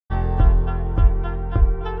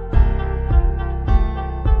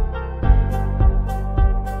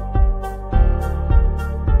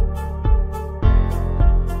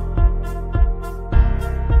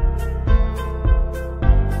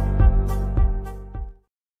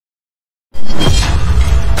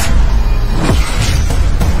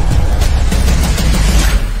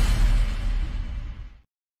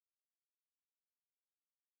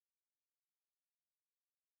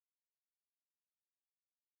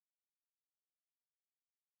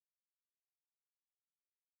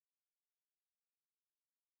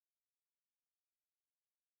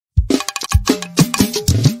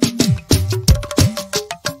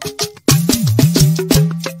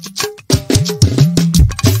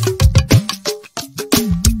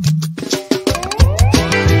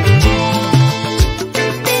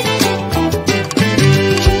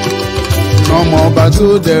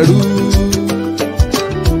tó dẹ̀rú.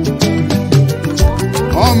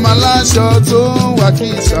 Ọmọ aláṣọ tó ń wá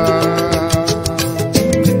kìsà.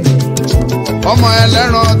 Ọmọ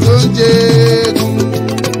ẹlẹ́ran tó ń jẹ́gun.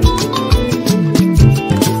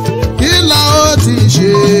 Kí la ó ti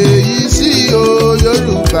ṣe yìí sí o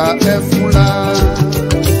Yorùbá ẹ fúnra.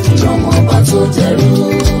 Ọmọ ọba tó dẹ̀rú.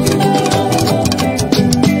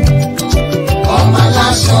 Ọmọ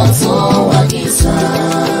aláṣọ tó wá kìsà.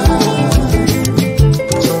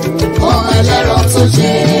 Ọmọ ẹlẹ́ran tó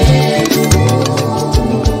jẹ́gun.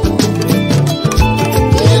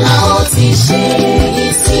 Kí la ó ti ṣe yìí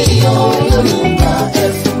sí o Yorùbá ẹ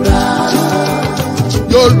fúnra.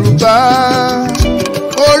 Yorùbá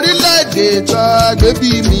orílẹ̀-èdè tá a gbé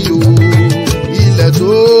bí mi o, ilẹ̀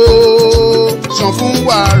tó ṣàn fún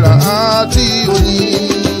wàrà àti oyin.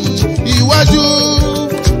 Iwájú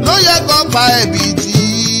ló yẹ kó pa ẹ̀bì tí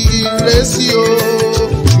ire sí o,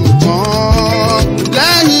 ṣùgbọ́n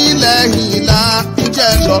lẹ́yìn la ń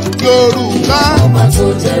jẹ́ lọ Yorùbá. Ọba tó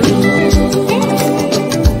dẹ̀rú.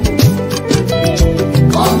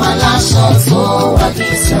 Ọmọ aláṣọ tó wá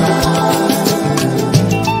kìsà.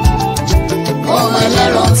 Ọmọ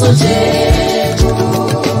ẹlẹ́ran tó jẹ́gun.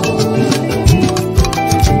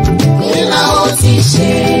 Kí la ó ti ṣe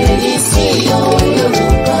yìí sí o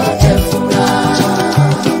Yorùbá ẹ fúnra.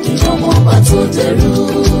 Ọmọ ọba tó dẹ̀rú.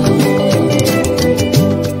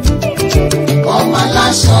 Ọmọ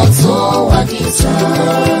aláṣọ tó wá kìsà.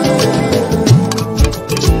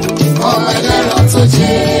 Ọmọ ẹlẹ́ran tó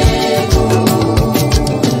jẹ́gun.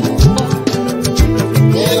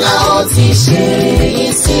 Kí la ó ti ṣe yìí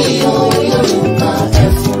sí o Yorùbá ẹ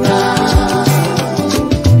fúnra.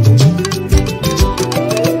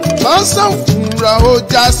 Ọ̀sán òfúnra ó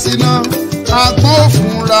já síná, àgbọn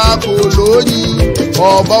òfúnra kò lóyìn,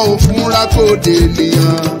 ọ̀bọ òfúnra kò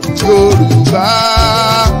dènìyàn. Yorùbá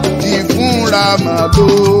ìfúnra máa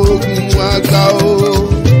lóògùn àgbà o.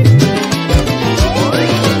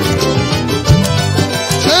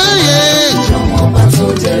 Ọmọ ọba tó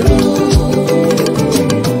dẹ̀rú.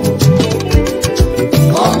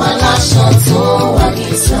 Ọmọ aláṣọ tó wá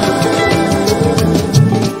kìsà.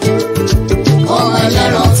 Ọmọ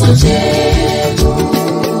ẹlẹ́ran tó jẹ́gun.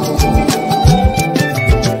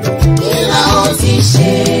 Kí la ó ti ṣe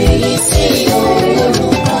yìí sí o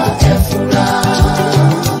Yorùbá ẹ fúnra.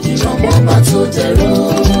 Ọmọ ọba tó dẹ̀rú.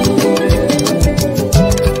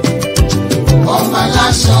 Ọmọ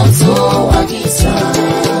aláṣọ tó wá kìsà.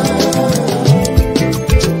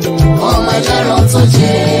 Ọmọ ẹlẹ́ran tó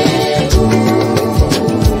jẹ́gun.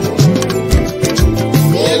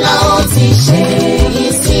 Kí la ó ti ṣe yìí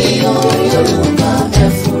sí o Yorùbá ẹ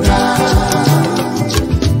fúnra.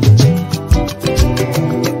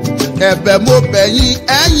 Ẹ̀bẹ̀ mo bẹ̀ yín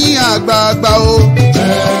ẹ̀yin àgbààgbà o.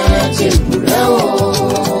 Ẹ jèbùrẹ́ o.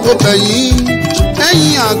 Mo bẹ̀ yín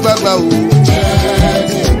ẹ̀yin àgbààgbà o. Ẹ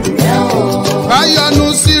jèbùrẹ́ o. Káyọ̀nù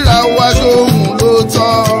síra wa lóhùn ló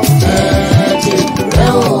tọ́. Ẹ jèbùrẹ́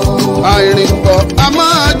o. Àìrìnpọ̀ a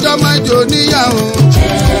máa jọmọjò níyàwó.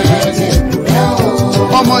 Ẹ jèbùrẹ́ o.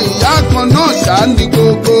 Ọmọ ìyá kan náà ṣá ní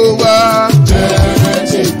gbogbo wa. Ẹ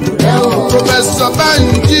jèbùrẹ́ o. Pòfẹ́sọ̀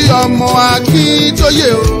Bánjí ọmọ Akíntóyè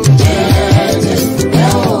o. Ẹ jèbùrẹ́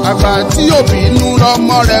o. Àgbà tí òbínú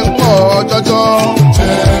lọmọ rẹ̀ ń pọ̀ jọjọ.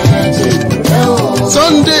 Ẹ jèbùrẹ́ o.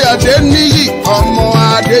 Sunday Adéníyì ọmọ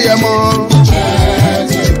Adéyẹmọ. Ẹ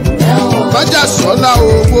jèbùrẹ́ o. Bájà Sọ́lá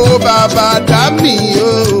owó bàbá Dámì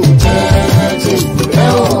o. Ẹ jèbùrẹ́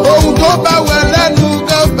o. Ohun tó bá wẹ lẹ́nu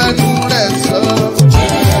gọ́fẹ̀nù rẹ̀ sọ. Ẹ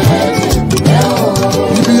jèbùrẹ́ o.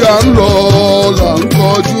 Ibi à ń lọ là ń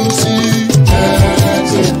kọjú sí. Ẹ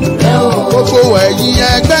jèbùrẹ́ o. Gbogbo ẹ̀yin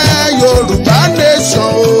ẹgbẹ́ Yorùbá nation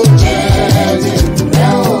o. Ẹ jèbùrẹ́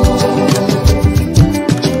o.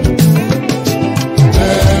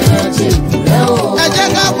 Ẹ jèbùrẹ́ o. Ẹ jẹ́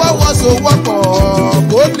ká fọwọ́sowọ́pọ̀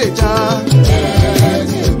kó lè já. Ẹ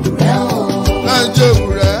jèbùrẹ́ o. Ẹ jẹ́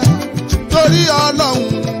òwúrẹ́.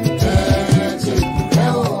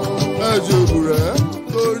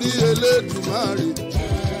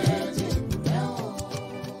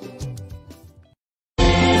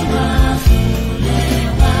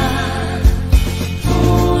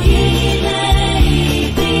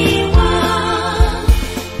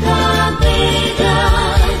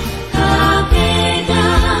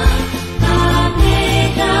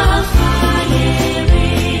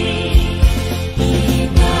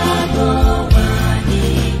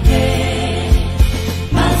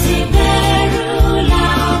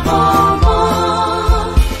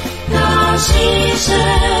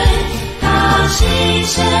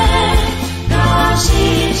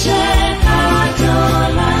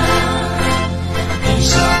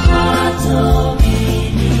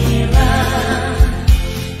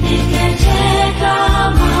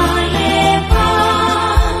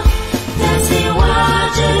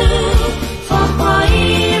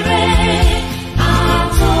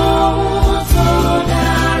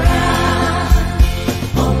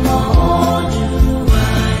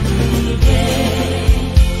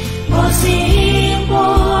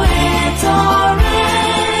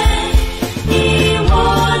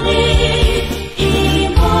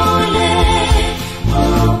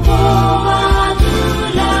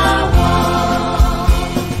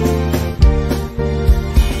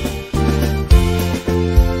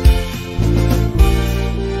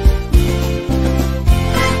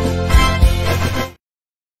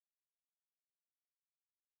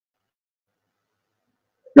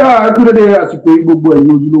 Ṣáà tó dédé àsìkò gbogbo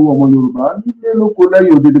ẹ̀yin ojúlówó ọmọ Yorùbá nílé lóko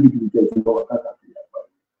lẹ́yìn òde débi tìbí tẹ̀sí lọ́wọ́ káàkiri àgbáyé.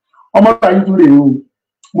 Ọmọ táyé tún lè o,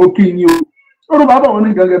 mo kí yín o. Yorùbá bọ̀ wọ́n ní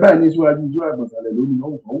gẹ́gẹ́ báyìí ní síwájú ìjọ àgbọ̀nsálẹ̀ lónìí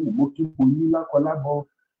ọ̀hún mo kí mo yín lákọlábọ̀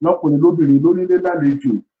lọ́kùnrin lóbìnrin lónílé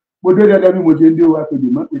lálejò. Mo dé gẹ́gẹ́ bí mo ṣe ń dé wa pèdè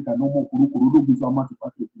mọ́ pèta náà mọ́ kúrúkúrú lóògùn tí wọ́n máa ti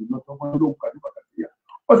pàṣẹ ìpínlẹ̀ lọ́sọ́gbọ́n lóògùn kàdé pàtàkì yá.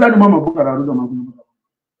 Ó sẹ́ni mọ́mọ́ bó kàrà lọ́dọ̀ máa fi ń bọ̀.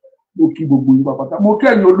 Mo kí gbogbo yín pàpàtà. Mo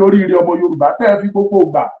kẹ́yìn olóríire ọmọ Yorùbá tẹ́ ẹ fi gbogbo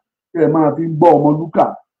gbà tẹ́ ẹ máa fi ń gbọ́ ọmọ Lúkà.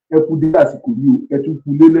 Ẹ kú dé àsìkò yìí o, ẹ tún kú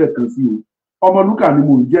lélẹ̀kan sí o. Ọmọ Lúkà ni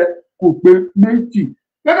mò ń jẹ́ kò pé méjì.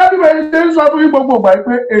 Gẹ́gẹ́ bí wọ́n ṣe ń sọ fún yín gbogbo ìgbà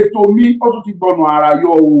pé ètò mi ó tún ti gbọ̀nà àrà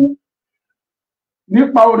yọ o.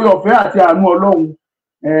 Nípa oore ọ̀fẹ́ àti àánú Ọlọ́run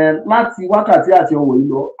láti wákàtí àti ọ̀wọ̀ yìí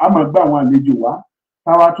lọ, a máa gbà àwọn àlejò wá.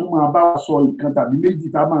 Táwa tún máa bá wa sọ nǹkan tàbí méjì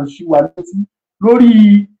tá a máa ṣí wa létí lórí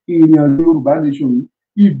ìrìn àjò Yorùbá nation yìí.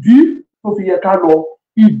 Ìdí tó fi yẹ ká lọ,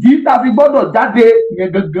 ìdí tá a fi gbọ́dọ̀ jáde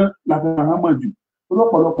yẹn gangan làbẹ àwọn mọ̀ jù.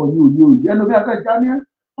 Ọ̀pọ̀lọpọ̀ ní òye òye ẹnu bí akẹ́kọ̀ọ́ ní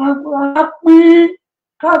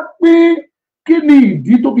ká pín kí ni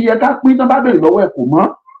ìdí tó fi yẹ ká pín tán bá bèrè lọ́wọ́ ẹ̀ kò mọ́.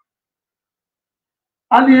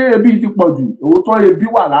 A ní ebi ti pọ̀ jù, òótọ́ ebi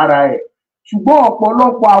wà lára ẹ̀ ṣùgbọ́n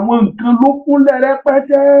ọ̀pọ̀lọpọ̀ àwọn nǹkan ló kúnlẹ̀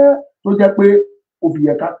rẹpẹtẹ tó jẹ́ pé ó fi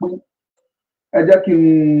yẹ ká pín. Ẹ jẹ́ kí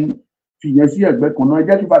n fìyẹn sí ẹ̀gbẹ́ kan náà, ẹ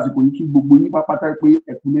jẹ́ kí fàsìkò yìí kí gbogbo yín pápátá pé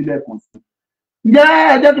ẹ̀kún nílẹ̀ kan sí. Ǹjẹ́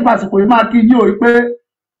ẹ jẹ́ kí fàsìkò yìí máa kí yín o pé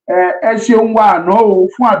ẹ ṣeun wa àná o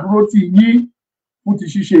fún àdúró tí yín fún ti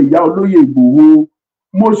ṣíṣe ìyá olóyè Ìgbòho.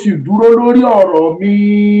 Mo sì dúró lórí ọ̀rọ̀ mi.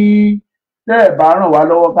 Tẹ́ ẹ bá ràn wá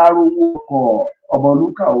lọ́wọ́ ká rówó ọkọ̀ ọmọ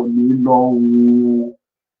Lúkà ò ní lọ òun.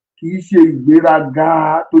 Kì í ṣe ìgbéraga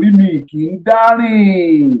torí mi kì í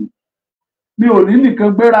dárìn. Mi ò ní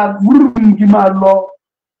nìkan gbéra kí máa lọ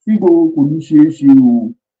tí Ìgbòho kò ní ṣe é ṣe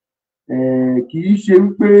o. Kì í ṣe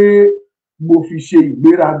wípé mo fi ṣe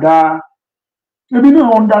ìgbéraga. Ebi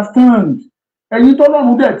náà understand. Ẹ̀yin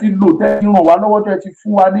tọ́lọ́run dẹ̀ ti lò tẹ́ ti ràn wá lọ́wọ́ tẹ́ ti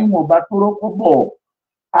fún wa níwọ̀nba tó rọ́pò bọ̀.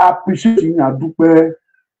 Appreciate yín àdúpẹ́.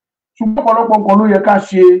 Ṣùgbọ́n ọ̀pọ̀lọpọ̀ nǹkan ló yẹ ká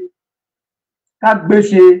ṣe, ká gbé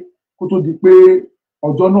ṣe kó tó di pé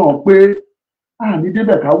ọjọ́ náà pé àní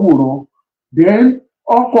débẹ̀ ká wòran. Then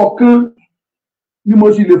ọkọ̀ kan ni mo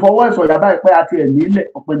sì lè fọwọ́ ìsọ̀yà báyìí pé àti ẹ̀mí ilẹ̀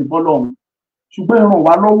ọ̀pẹ nìkan lọ́run. Ṣùgbọ́n ẹ ràn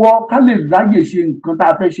wá lọ́wọ́ ká lè ráyè ṣe nǹkan tá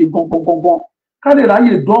a fẹ́ ṣe gangan. Ká lè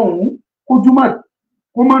ráyè dọ̀hún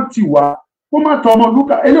kó má tì wá, kó má tọ ọmọ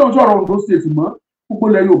Lúkà. Eléyìí sọ̀rọ̀ Ondo State mọ́. Gbogbo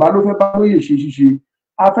ilẹ̀ Yorùbá ló fẹ́ bá lóye ṣe ṣíṣe.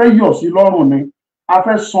 A fẹ́ yọ̀ sí lọ́rùn ni, a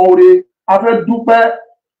fẹ́ san oore, a fẹ́ dúpẹ́,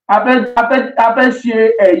 a fẹ́ ṣe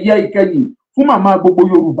ẹ̀yẹ ìkẹyìn fún màmá gbogbo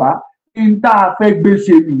Yorùbá. Ní tá a fẹ́ gbé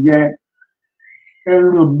ṣe nìyẹn. Ẹ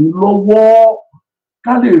ràn mí lọ́wọ́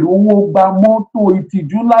ká lè rówó gba mọ́tò.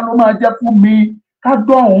 Ìtìjú ńlá ló máa jẹ́ fún mi. Ká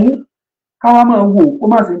dọ̀hún ká wá máa wò kó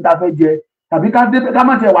má sì ń ta fẹ́ jẹ tàbí ká débẹ̀ ká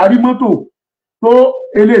má tiẹ̀ wá rí mọ́tò tó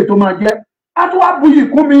eléyìí tó máa jẹ́. A tún wá buyì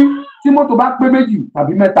kún mi tí mọ́tò bá pé méjì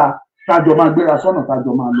tàbí mẹ́ta kájọ máa gbéra sọ́nà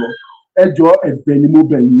kájọ máa lọ. Ẹ jọ̀ọ́ ẹ̀bẹ̀ ni mo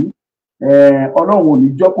bẹ̀ yín. Ọlọ́run ò ní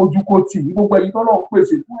jọ́ kójú kó tì í. Gbogbo ẹ̀yin tọ́lọ́run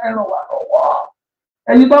pèsè fún ẹ ràn wá lọ́wọ́.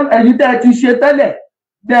 Ẹ̀yin tẹ́ ẹ ti ṣe tẹ́lẹ̀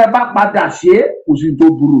tẹ́ ẹ bá padà ṣe kò sí tó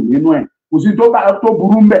burú nínú ẹ̀, kò sí tó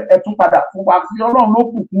burú ń bẹ̀. Ẹ tún padà fún wa sí Ọlọ́run ló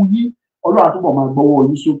bùkún yín. Ọlọ́run àtúbọ̀ máa gbọ́wọ́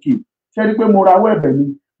yín sókè. Ṣé rí pé mo rawọ́ ẹ̀bẹ̀ ni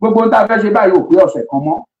gbogbo tá a fẹ́ ṣe báyìí ò pé ọ̀sẹ̀ kan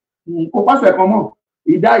mọ́. Kò pọ̀sẹ̀ kan mọ́.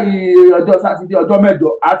 Ìdáyìí ọjọ́ Sátidé ọjọ́ mẹ́jọ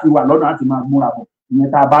á ti wà lọ́nà á ti máa múra bọ̀.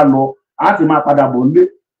 Ìyẹn tá a bá lọ á ti máa padà bọ̀ nílé.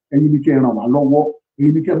 Ẹ̀yin ni kẹ́ ràn wá lọ́wọ́,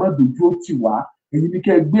 ẹ̀yin ni kẹ́ má dojú ó tì wá, ẹ̀yin ni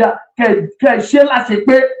kẹ́ gbé kẹ́ ṣe láṣẹ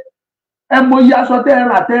pé ẹ mọ iye aṣọ tẹ́ ẹ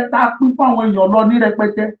rà tẹ́ tá a pín fún àwọn èèyàn lọ ní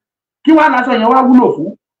rẹpẹtẹ. Kí wá láṣọ yẹn wá wúlò fún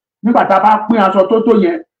nígbà tá a bá pín aṣọ tó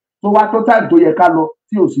yẹn tó wá tó táìmù tó yẹ ká lọ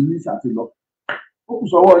tí ò sí ní ìṣàtìlọ. Ó kù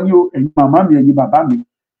sọ́wọ́ yín o, ẹ̀yin màmá mi, ẹ̀yin bàbá mi.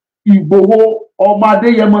 Ìgbòho ọmọ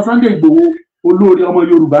Adéyẹmọ Sunday Ìgbòho olórí ọmọ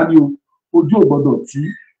Yorùbá ni o. Ojú ò gbọdọ̀ tí,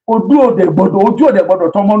 ojú òdẹ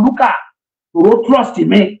gbọdọ̀ tọmọ Lúkà. Òró trust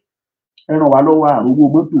mi. Ẹ ràn wá lọ́wọ́ àròwó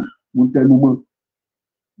mọ́tò mo ń tẹnu mọ́.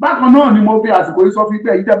 Bákan náà ni mo fi àsìkò yìí sọ fún pé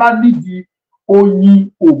ẹ̀yin tẹ́ bá nídìí oyin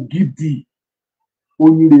ògidì,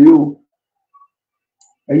 oyin rèé o.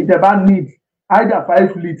 Ẹ̀yin tẹ́ bá need either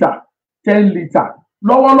 5 litre 10 litre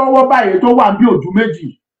lọ́wọ́lọ́wọ́ báyìí tó wà bí ojú méjì.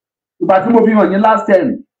 Ìgbà tí mo fi hàn yín last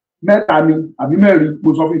 10 mẹ́ta ni àbí mẹ́rin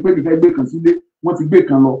mo sọ fún pé mi fẹ́ gbé kan sílé, wọ́n ti gbé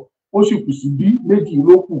kan lọ. Ó sì kù sí bí méjì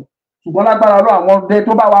ló kù. Ṣùgbọ́n lágbára lọ àwọn ọdẹ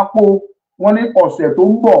tó bá wa kó wọ́n ní ọ̀sẹ̀ tó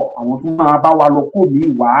ń bọ̀ àwọn tó máa bá wa lọ kó mi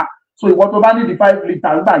wá. So ìwọ tó bá ní di 5 litre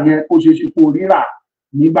nígbà yẹn ó ṣeé ṣe kó rírà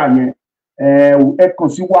nígbà yẹn. Ẹ kàn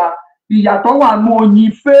sí wa. Ìyàtọ̀ wà nú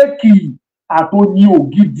oyin fẹ́ẹ̀kì àtòyin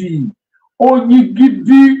ògidì. Oyin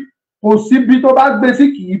gidi kò síbi tó bá gbé sí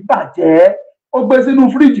kì í bàjẹ́. Ó gbé sínú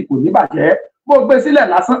fíríjì kò ní bàjẹ́. Bó gbé sílẹ̀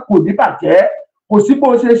lásán kò ní bàjẹ́. Kò sí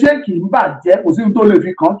bó ṣe kì í bàjẹ́. Kò sí tó lè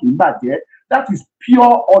fi kàn kì í bàjẹ́. that is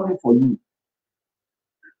pure honey for you.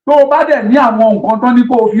 Tó o bá dẹ̀ ní àwọn nǹkan tán ní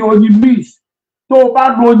kó o fi oyin mix, tó o bá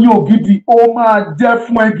lo oyin ògidì ó máa jẹ́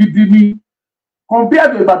fún ẹ gidi ni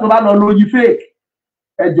compared to ìgbà tó bá lọ lo oyin fake.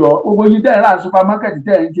 Ẹjọ́ gbogbo oyin tẹ́ ẹ rà supermarket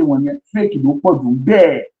tẹ́ ẹ ń ṣe wọ̀nyẹn fake ló pọ̀ jù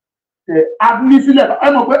bẹ́ẹ̀. Adúlísílẹ̀ ẹ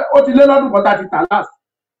mọ̀ pé ó ti lé lọ́dún kan tá a ti tà last.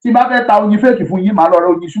 Tí bá fẹ́ ta oyin fake fún yín màá lọ ra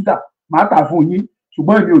oyin ṣúgà màá tà fún yín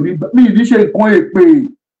ṣùgbọ́n èmi ò ní ní ṣe nǹkan èpè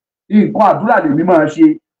nǹkan àdúrà lèmi máa ṣe.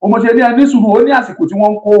 Mo ṣe ní ẹni sùúrù ó ní àsìkò tí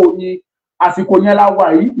wọ́n ń kó oyin àsìkò yẹn la wà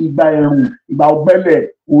yìí ìgbà ẹ̀rùn ìgbà ọ̀gbẹlẹ̀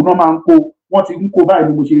òun náà máa ń kó wọ́n ti ń kó báyìí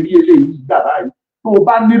ni mo ṣe rí eléyìí ìgbà báyìí tó o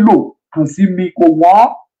bá nílò kàn sí mi kò wọ́n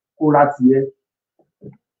kó ra tiẹ̀.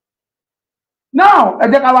 Now ẹ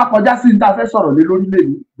jẹ́ ká wá kọjá sí níta fẹ́ sọ̀rọ̀ lé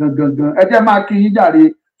lórílẹ̀-èdè gangan ẹ jẹ́ máa kí yín jàre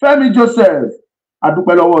Fẹ́mi Joseph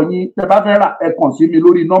adúpẹ́ lọ́wọ́ yín tẹ́ bá fẹ́ rà ẹ kàn sí mi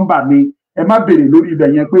lórí nọ́mbà mi ẹ má béèrè lórí ibẹ̀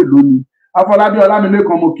yẹn pé lónìí Afọlábí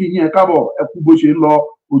Ọlámilékan mo kí yín ẹ káàbọ̀ ẹ kú bó ṣe ń lọ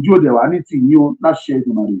ojú òde wà ní tìyín o láṣẹ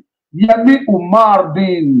Èdùmàrè. Yẹmí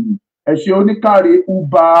Umardin ẹ ṣé oníkàrẹ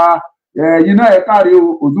uba ẹ̀yin náà ẹ káre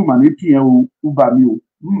o ojúmọ ní tiẹ̀ o uba mi o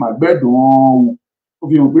má gbẹdùn o ó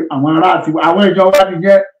fi hàn pé àwọn ará àti àwọn ìjọ wa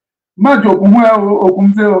nìyẹn má jòkun ẹ o okun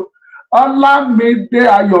tẹ o Ọlámídé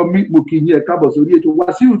Ayọ̀mí mo kì í yín ẹ káàbọ̀ sórí ètò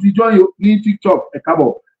Wàsíù ti join ní TikTok ẹ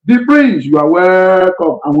káàbọ̀ The Prince you are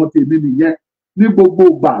welcome àwọn tèmi nìyẹn ní gbogbo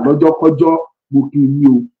ìgbà lọ́jọ́kọ́jọ́ mo kì í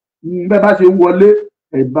yín o bẹ́ẹ̀ bá ṣe ń wọlé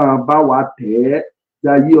ẹ bá wa tẹ̀ ẹ́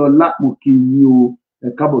Jayé ọlá mo kì í yín o ẹ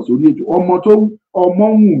káàbọ̀ sórí ètò ọmọ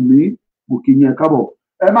wù mí mo kì í yín ẹ káàbọ̀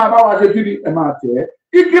ẹ máa bá wa ṣe kí ni ẹ máa tẹ̀ ẹ́.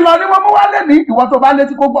 Ìkìlọ̀ ni wọ́n mú wá lẹ́ni ìwọ tó bá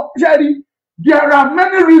létí kó gbọ́ ṣé rí there are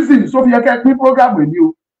many reasons tó fi yẹ kẹ́ pín program èmi o.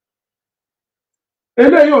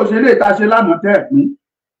 Eléyìí ò ṣe lè ta ṣe lánàá tẹ́ ẹ̀ pín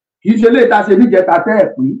kì í ṣe lè ta ṣe níjẹta tẹ́ ẹ̀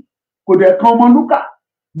pín kò dẹ̀ kan Ọmọlúkà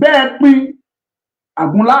bẹ́ẹ̀ pín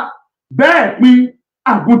Àgúnlá bẹ́ẹ̀ pín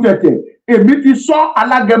Àgúntẹ̀tẹ̀ èmi ti sọ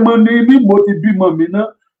Alágẹmọ ni mí mo ti bímọ mi ná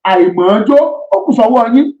àìmọ̀ọ́jọ́ ó kù sọ́wọ́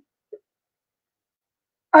yín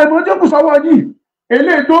àìmọ̀ọ́jọ́ kù sọ́wọ́ yín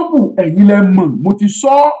eléyìí tó kù ẹ̀yin lẹ mọ̀ mo ti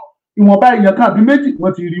sọ ìwọ̀nba èèyàn kan àbí méjì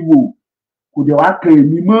wọ́n ti rí wò kò dẹ̀ wá kan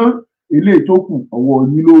èmi mọ́ eléyìí tó kù ọwọ́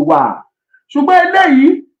yín ló wà ṣùgbọ́n eléyìí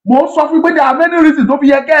mo sọ fún pé there are many reasons tó fi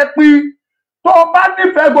yẹ kẹ́ ẹ pín tó o bá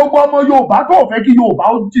nífẹ̀ẹ́ gbogbo ọmọ Yorùbá tó o fẹ́ kí Yorùbá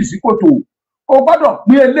ó jì sí kòtò o gbọ́dọ̀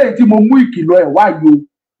pín eléyìí tí mo mú ìkìlọ̀ ẹ̀ wá yìí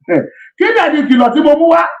o kí ni ẹni ìkìlọ̀ tí mo mú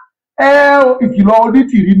wá ìkìlọ̀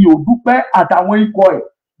Onítìrí ni ò Dúpẹ́ àtàwọn ikọ̀ ẹ̀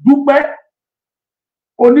Dúpẹ́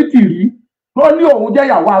Onítìrí tó ní òun jẹ́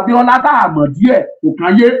ìyàwó Abíọ́lá tá a mọ̀ díẹ̀ kò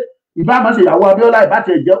kàn yé ìbá máa ṣe ìyàwó Abíọ́lá ìbá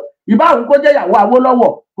tiẹ̀ jẹ́ ìbá òun kó jẹ́ ìyàwó Awólọ́wọ̀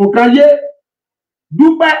kò kàn yé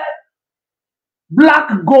Dúpẹ́ black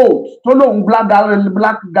gold tó lóun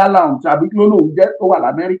black gallant tàbí kí ló lóun jẹ́ tó wà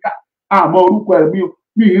l'Amẹ́ríkà àmọ́ orúkọ ẹ̀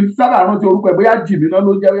mi ì sábà rántí orúkọ ẹ̀ bóyá jìnnì náà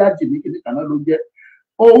ló jẹ́ bóyá jìnnì kìnnìkan náà ló jẹ́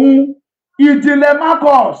òun Ìjìnlẹ̀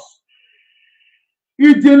Marcus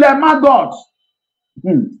Ìjìnlẹ̀ Margot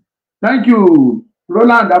thank you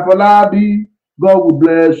Roland Afolabi God will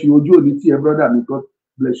bless you ojú òní tí ẹ brother mi God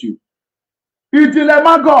bless you Ìjìnlẹ̀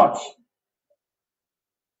Margot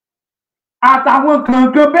àtàwọn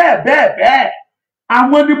kankan bẹ́ẹ̀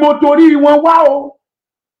àwọn ni mo torí wọn wá o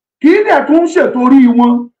kì í dẹ̀ tún ṣètorí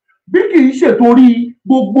wọn bí kì í ṣètorí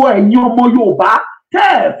gbogbo ẹ̀yin ọmọ Yorùbá tẹ́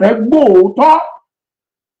ẹ fẹ́ gbóòótọ́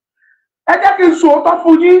ẹ jẹ́ kí n sòótọ́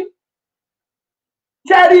fún yín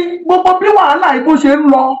jẹ́rí gbogbo bí wàhálà yìí bó ṣe ń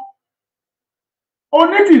lọ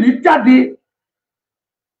Onítìrí jáde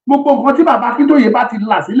gbogbo nǹkan tí bàbá Akíntóyè bá ti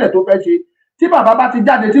là sílẹ̀ tó fẹ́ ṣe tí bàbá bá ti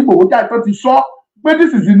jáde tí gbogbo jáde tó ti sọ pé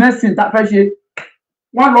this is the next thing tá fẹ́ ṣe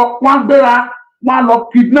wọ́n gbéra wọ́n lọ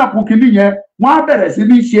kidnap kìíní yẹn wọ́n á bẹ̀rẹ̀ sí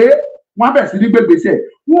ní ṣe wọ́n á bẹ̀rẹ̀ sí ní gbégbèsè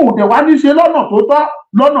wọn ò dẹ̀ wá ní ṣe lọ́nà tó tọ́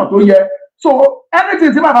lọ́nà tó yẹ so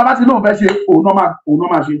anything tí bàbá bá ti lóun fẹ́ ṣe òun náà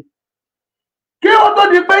máa ṣe kí ó tó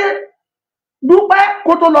di pé Dúpẹ́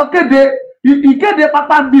kó tó lọ kéde ìkéde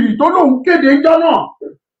pápánbìrì tó lóun kéde ńjọ́ náà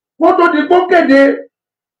kó tó di kó kéde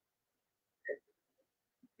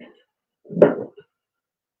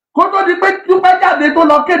pé Dúpẹ́ jáde tó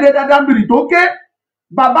lọ kéde dandanbìrì tó ké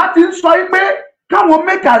bàbá ti ń sọ pé káwọn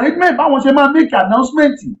make arrangement báwọn ṣe máa make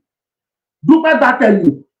announcement Dúpẹ́ gba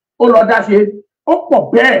tẹ̀yìn ó lọ dá ṣe ó pọ̀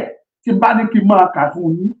bẹ́ẹ̀ tí bá ní kí n máa kà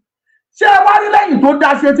fún yín ṣé ẹ wá rí lẹ́yìn tó dá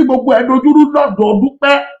ṣe tí gbogbo ẹ̀ dojúrú lọ́dọ̀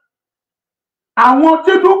Dúpẹ́ àwọn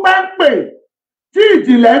tí Dúpẹ́ ń pè tí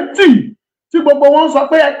Ìjìnlẹ̀ ń tì tí gbogbo wọn sọ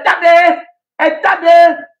pé ẹ jáde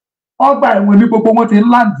ọgbà ẹ̀wọ̀n ní gbogbo wọn ti ń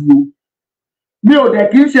láǹdì o mi ò dẹ̀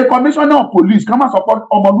kì í ṣe commissioner of police ká má sọ pé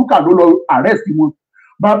Ọmọlúkà ló lọ arrest wọn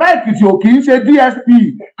bàbá Èkìtì ò kì í ṣe DSP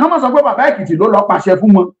ká má sọ pé bàbá Èkìtì ló lọ pàṣẹ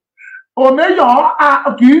fún wọn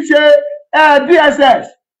Òmèyọ̀ kì í ṣe DSS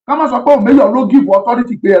ká má sọ pé Òmèyọ̀ ló give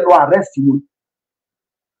authority pé ẹ lọ arrest wọn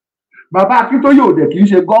bàbá Akíntóyè òde kì í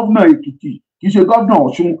ṣe gómìnà Èkìtì, kì í ṣe gómìnà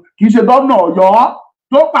Ọ̀ṣun, kì í ṣe gómìnà Ọ̀yọ́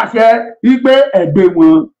tó pàṣẹ wípé ẹgbẹ́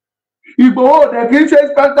wọn. Ìgbòho òde kì í ṣe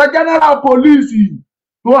inspector general police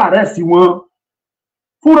tó arrest wọn.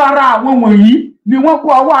 Fúnra ara àwọn wọ̀nyí ni wọ́n kó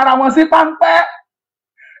ọwọ́ ara wọn sí páńpẹ́.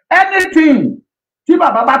 Anything tí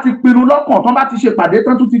bàbá bá ti pinnu lọ́kàn, tán bá ti ṣe pàdé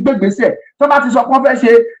tán tún ti gbégbèsè, tán bá ti sọ pé wọ́n fẹ́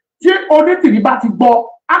ṣe, tí Onítìrí bá ti gbọ́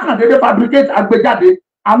akàndéédé fabricate àgbéjáde,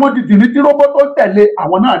 àwọn dìdìní tí róbó tó tẹ̀lé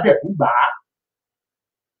àwọn náà dẹ̀ tún gbà á.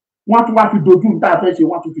 Wọ́n tún wá fi dojú ní tá a fẹ́ ṣe,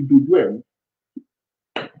 wọ́n tún fi dojú ẹ̀.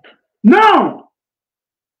 Now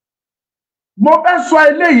mo fẹ́ sọ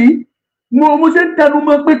eléyìí, mo ṣe ń tẹnu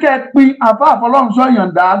mọ́ pé kẹ́ ẹ pin àfa àfọlọ́runṣọ́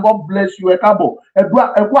yọ̀ǹda, God bless you, ẹ káàbọ̀,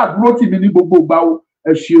 ẹ kú àdúró tì mí ní gbogbo ìgbà o,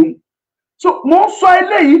 ẹ ṣeun. So mo ń sọ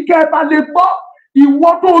eléyìí kẹ́ ẹ bá lè gbọ́, ìwọ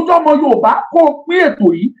tó ojú ọmọ Yorùbá kó o pín ètò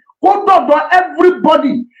yìí kó dọ̀dọ̀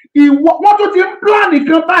everybody. Ìwọ wọ́n tún ti ń plan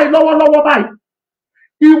nìkan báyìí lọ́wọ́lọ́wọ́ báyìí.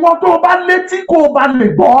 Ìwọ tó o bá létí kó o bá lè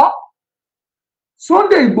gbọ́.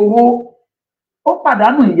 Sunday Igboho ó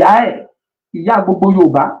pàdánù ìyá ẹ̀, ìyá gbogbo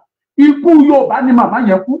Yorùbá. Ikú Yorùbá ni màmá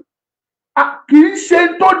yẹn kú. Kì í ṣe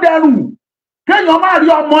tó dẹrùn kéèyàn má rí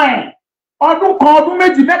ọmọ ẹ̀ ọdún kan, ọdún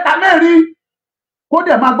méjì, mẹ́ta, mẹ́rin kó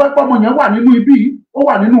dẹ̀ máa gbọ́ pé ọmọ yẹn wà nínú ibi, ó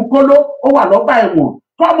wà nínú kóló, ó wà lọ́gbà ẹ̀wọ̀n.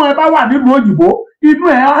 Tọ́mọ ẹ bá wà nílùú òyìnbó, inú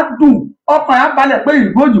ẹ̀ á dùn, ọkàn ẹ̀ á balẹ̀ pé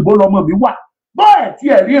ìlú òyìnbó lọmọ mi wà. Bọ́ ẹ̀ tí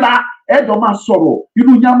ẹ̀ ríra ẹjọ́ máa sọ̀rọ̀,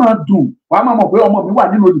 inú yẹn máa dùn, wàá máa mọ̀ pé ọmọ mi wà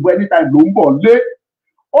nínú òyìnbó anytime ló ń bọ̀ lé.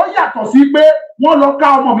 Ó yàtọ̀ sí pé wọ́n lọ ká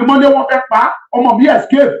ọmọ mi mọ́lé, wọ́n fẹ́ pa ọmọ mi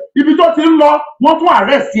escape, ibi tó ti ń lọ wọ́n tún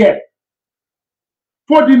arrest ẹ̀.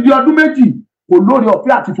 Fódìdí ọdún méjì kò lórí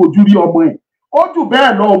ọ̀fẹ́ àti fojú rí ọmọ ẹ̀. Ó jù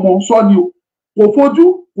bẹ́ẹ̀ lọ, ọmọ ń sọ ni o, kò fojú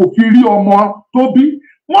kò fi rí ọmọ tó bí.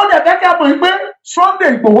 Wọ́n lè fẹ́ kẹ́ mọ̀ pé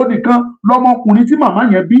Sunday Igboho nìkan lọmọkùnrin tí màmá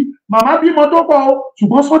yẹn bí. Màmá bímọ tó pọ̀ o,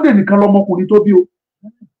 ṣùgbọ́n Sunday nìkan lọmọkùnrin tó bí o.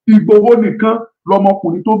 Igboho nìkan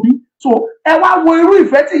lọmọkùnrin tó bí. So ẹ wá wo irú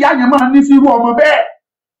ìfẹ́ tí ìyá yẹn máa ní sí irú ọmọ bẹ́ẹ̀.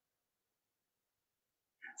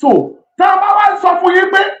 So tá a bá wá sọ fún yín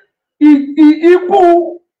pé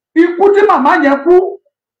ikú tí màmá yẹn kú,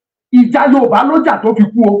 ìjà Yorùbá ló jà tó fi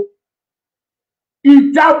kú o.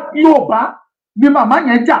 Ìjà Yorùbá ni màmá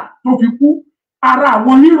yẹn jà tó fi kú. Ara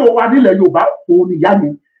àwọn hero wa nílẹ̀ Yorùbá òun ni ìyá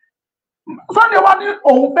yẹn. Sunday wá ní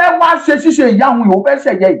òun fẹ́ wá ṣe ṣíṣe ìyá òun fẹ́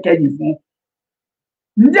ṣẹ̀yẹ ìkẹyìn fún.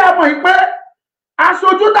 Ǹjẹ́ ẹ mọ̀ pé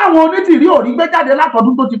aṣojú táwọn Onítìrí ò rí gbé jáde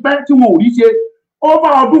látọdún tó ti pẹ́ tí wọn ò rí ṣe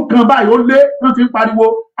over ọdún kan báyìí ó lé wọ́n ti ń pariwo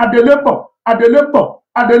Adélé ń bọ̀, Adélé ń bọ̀,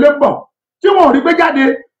 Adélé ń bọ̀, tí wọn ò rí gbé jáde.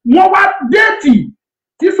 Wọ́n wá déètì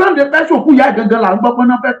tí Sunday fẹ́ ṣòkú ìyá ìgangan là ń gbọ́ pé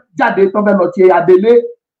wọ́n fẹ́ jáde tó fẹ́ lọ ṣe Adélé.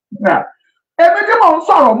 Èmi tí mò ń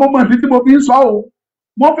sọ̀rọ̀ mo mọ̀ ní tí mo fi ń sọ o.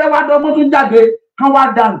 Mo fẹ́ wá dán, mo tún jáde kán wá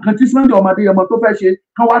da nǹkan tí Sunday ọmọdé ọmọ tó fẹ́ ṣe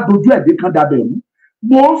kán wá dojú ẹ̀dín kan dàbẹ̀ mú.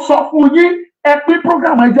 Mo ń sọ fún yín, ẹ pín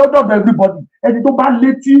program ẹjọ́ dọ̀bẹ̀ everybody, ẹni tó bá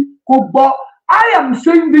létí kó gbọ́. I am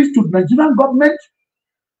saying this to the Nigerian government.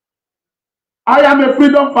 I am a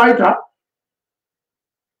freedom fighter.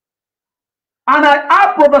 And I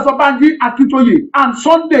have Professor Banji Akintoye and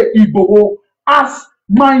Sunday Igboho as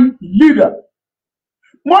my leader.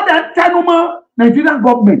 More than tẹnumọ́ Nigerian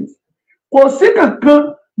government. Kò sí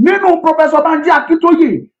kankan nínú Professor Banji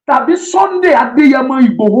Akintoye tàbí Sunday Adéyẹmọ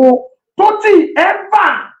Igboho tó ti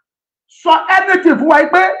ever sọ anything fún wa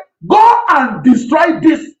pé go and destroy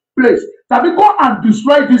this place tàbí go and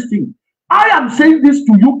destroy this thing. I am saying this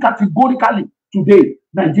to you categorically today.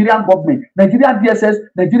 Nigerian government, Nigeria DSS,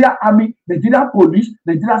 Nigeria Army, Nigeria Police,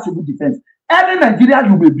 Nigeria Civil Defense, any Nigeria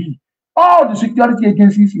you may be, all the security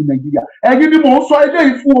agencies in Nigeria. Ẹ̀yin ni mò ń sọ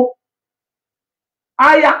eléyìí fún o.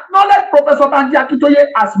 I acknowledge Professor Banji Akintoye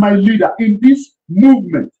as my leader in this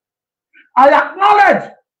movement. I acknowledge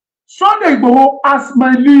Sunday Igboho as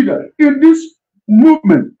my leader in this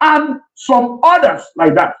movement and some others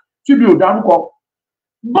like that. Tí mi ò dárúkọ.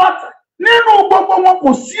 But nínú gbogbo wọn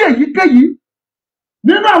kò sí èyíkéyìí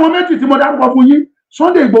nínú àwọn méjì tí mo dárúkọ fún yín,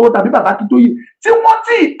 Sunday Igboho tàbí bàbá Akintoye, tí wọ́n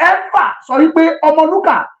ti ever sọ wípé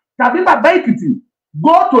Ọmọlúkà tàbí bàbá Èkìtì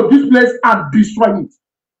go to this place and destroy it.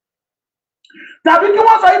 Tàbí kí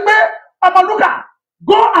wọ́n sọ wípé Ọmọlúkà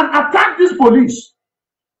go and attack this police,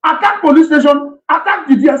 attack police station, attack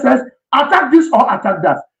the DSS, attack this or attack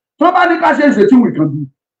that. Tó bá ní ká ṣe ìṣètí we can do.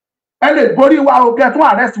 Ẹ lè borí wa o, kẹ́ tún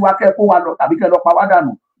arrest wa, kẹ́ kó wa lọ tàbí kẹ́ lọ pa wá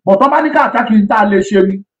dànù. But tó bá ní ká attack yìí tá a lè ṣe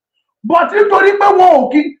ni. But nítorí pé wọn ò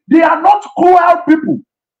kí, they are not cruel people.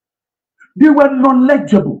 They were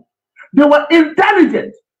knowledgeable. They were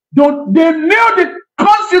intelligent. They knew the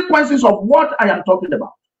consequences of what I am talking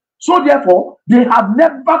about. So therefore, they have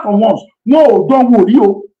never for once, no, don't worry.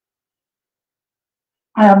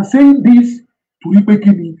 I am saying this to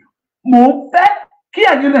Ibekini. Mo fẹ́ kí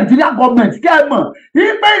ẹ̀yin Nigerian government kẹ́ ẹ mọ̀,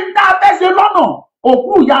 ìpè ìta fẹ́ ṣe lọ́nà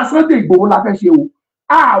òkú ìyá Sunday Igboho la fẹ́ ṣe o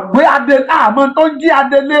àgbé adélé àmọ́ tó jí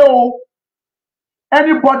adélé o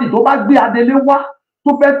anybody tó bá gbé adélé wá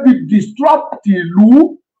tó fẹ́ fi disrupt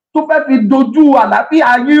ìlú tó fẹ́ fi dojú àlàáfíà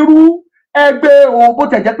yín rú ẹgbẹ́ o bó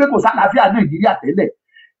tẹ̀ jẹ́ pé kò sálàáfíà Nàìjíríà tẹ́lẹ̀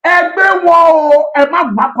ẹgbẹ́ wọn o ẹ má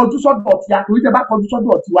gbà kọjú sọ́dọ̀ ọ̀tí àtòrí tẹ bá kọjú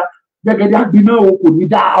sọ́dọ̀ ọ̀tí wa gẹ́gẹ́dẹ́ àgbiná o kò ní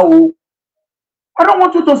dáa o. I don't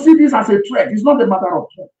want you to see this as a threat. It's not a matter of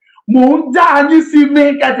threat. Mò ń já yín sí ní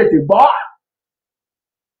kẹ́tẹ̀tẹ̀ gbọ́.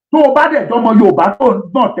 Tó o bá dẹ̀ jọmọ Yorùbá tó ń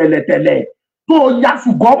gbọ̀n tẹ̀lẹ̀tẹ̀lẹ̀ tó o ya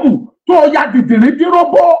ṣùgọ́mù tó o ya dìdìrín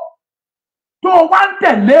díròbó tó o wá ń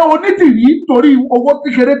tẹ̀lé Onítìrí torí owó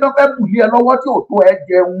kékeré tó fẹ́ bù lé ẹ lọ́wọ́ tí ò tó ẹ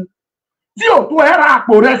jẹun tí ò tó ẹ ra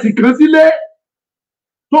àpò rẹ̀ sì kan sílé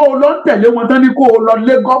tó o lọ ń tẹ̀lé wọn tán ní kó o lọ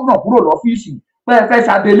lé gómìnà kúrò lọ́fíìsì pé ẹ fẹ́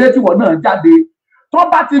ṣàdélé tí wọ́n náà jáde tó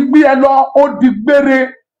bá ti gbé ẹ lọ ó di gbére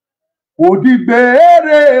ó di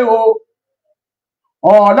gbére o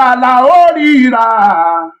ọ̀làlà ó ríra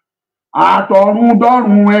àtọ̀run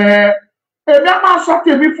dọ́run ẹ èmi á máa sọ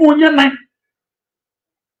tèmi fún yín náà.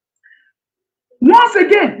 Once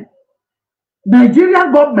again,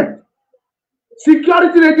 Nigerian government,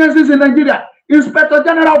 security agencies in Nigeria, Inspector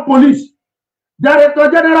General of Police, Director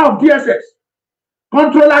General of DSS,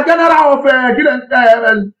 Controller General of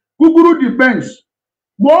Kúkúrú Defence.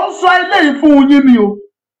 Mo ń sọ eléyìí fún yín ni o.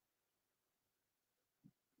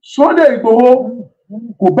 Sunday Igboho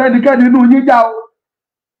kò bẹ́nikẹ́ni nínú yín jà o.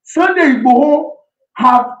 Sunday Igboho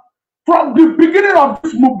have from the beginning of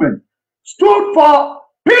this movement stood for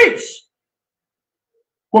peace.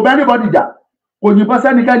 Kò bẹ́ anybody jà. Kò yìnbọn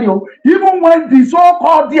sẹ́nikẹ́ni o. Even when the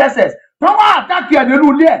so-called DSS wọ́n wá àtàkì ẹ̀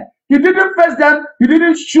nínú ilé ẹ̀, he didn't face them, he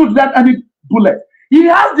didn't shoot them any bullet. He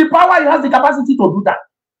has the power, he has the capacity to do that.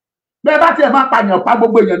 Bẹ́ẹ̀ bá tiẹ̀ máa pààyàn pa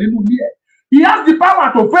gbogbo èèyàn nínú ilé ẹ̀. He has the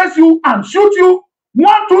power to face you and shoot you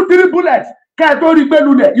 1, 2, 3 bullets. Kẹ́ ẹ tó rí gbé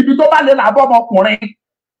lulẹ̀ ibi tó bá lè làbọ̀ ọmọkùnrin.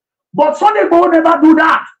 But Sunday Igboho never do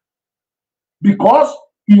that because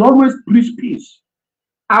he always preach peace.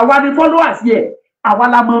 Àwa ni followers yẹ, àwa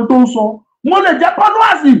la mọ̀ tó ń sọ. Mo lè jẹ́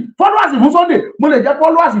followers fún Sunday, mo lè jẹ́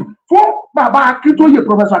followers fún bàbá Akíntóyè,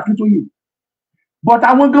 Professor Akíntóyè. But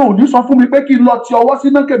àwọn gan ò ní sọ fún mi pé kí n lọ ti ọwọ́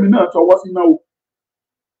síná kèmí náà ti ọwọ́ síná o.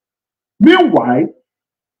 Meanwhile,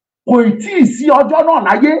 kò tí ì sí ọjọ́ náà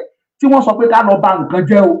láyé tí wọ́n sọ pé ká lọ bà nǹkan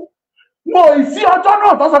jẹ́ o. Kò ì sí ọjọ́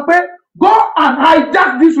náà tó sọ pé go and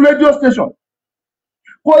hijack this radio station.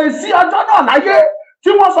 Kò ì sí ọjọ́ náà láyé tí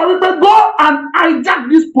wọ́n sọ wípé go and hijack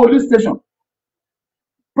this police station.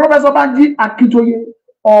 Professor Banji Akintoye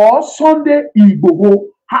or Sunday Igboho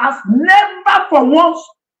has never for once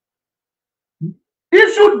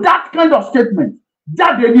issued that kind of statement.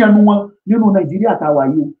 Jáde ní ẹnu wọn nínú Nàìjíríà táwa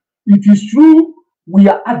yìí. It is true we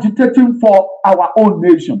are agitating for our own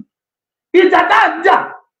nation. Ìjà tá ń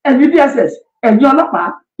jà ẹ̀yin DSS ẹ̀yin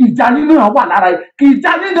ọlọ́pàá ìjà nínú náà wà lára ẹ̀ kì í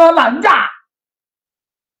jà nínú là ń jà.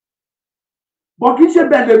 Bọ̀ kì í ṣe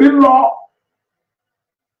bẹ́ẹ̀ lèmi ń lọ.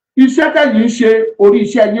 Iṣẹ́ tẹ̀yin ṣe orí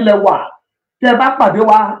iṣẹ́ yín lẹ wà. Tẹ́ bá pàdé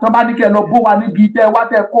wa tán bá ní kẹ́ lọ bó wa níbi tẹ́ wá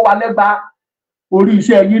tẹ́ kó wa lẹ́gba orí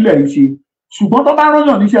iṣẹ́ yín lẹ̀ ń ṣe. Ṣùgbọ́n tó bá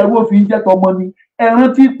rányàn níṣẹ́ irú òfin jẹ́ tọmọ ni ẹ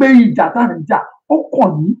rántí pé ìjà tá ń jà ó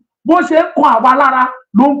kàn ní bó ṣe ń kan àwa lára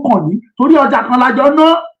ló ń kàn ní torí ọjà kan lájọ ná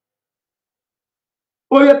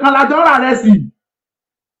oye kan lájọ rà rẹ sí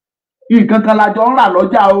nǹkan kan lájọ ń rà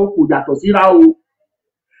lọ́jà o kò yàtọ̀ síra o.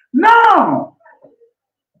 Now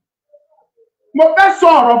mo fẹ́ sọ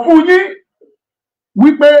ọ̀rọ̀ fún yín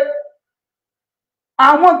wípé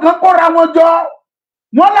àwọn kan kóra wọn jọ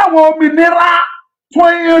wọ́n láwọn òmìnira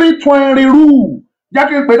twenty-rú jẹ́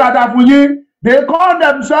kí n pè dáadáa fún yín they call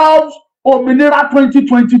themselves òmìnira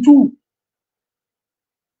 2022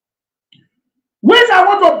 which I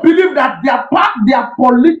want to believe that their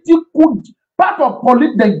political part of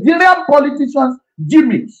Nigerian politicians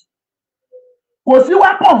gimmicks. Kò sí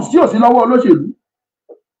weapons tí ò sí lọ́wọ́ olóṣèlú.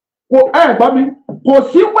 Gbọ́ mi, kò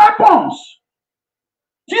sí weapons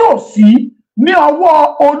tí ò sí ní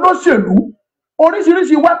ọwọ́ olóṣèlú.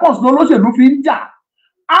 Oríṣiríṣi weapons ní olóṣèlú fi ń jà.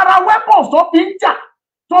 Ara weapons tó fi ń jà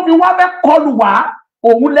tó fi wá fẹ́ kọlù wá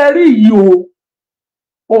òun lẹ rí yìí o.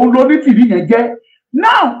 Òun ló ní tìrí yẹn jẹ́.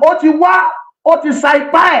 Now ó ti wá ó ti sa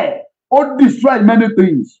ipá ẹ̀ ó destroy many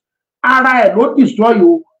things. Ara ẹ̀ ló destroy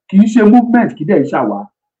o kì í ṣe movement kì í dẹ̀ ṣàwá.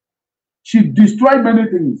 She destroyed many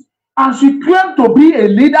things and she claimed to be a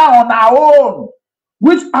leader on her own,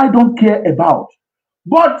 which I don't care about.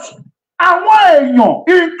 But àwọn èèyàn,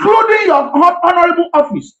 including your honorable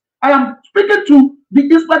office, I am speaking to the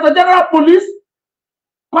Inspector General of Police,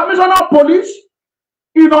 Commissioner of Police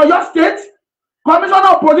in Oyo State, Commissioner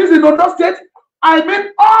of Police in Ondo State. I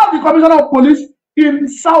mean all the Commissioner of Police in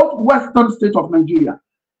southwestern state of Nigeria.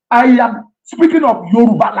 I am speaking of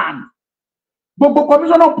Yoruba land. gbogbo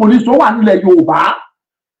commissioner of police tó wà nílẹ̀ Yorùbá.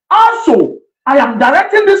 Also, I am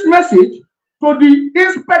directing this message to the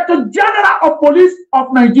Inspector General of Police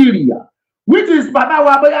of Nigeria, which is Baba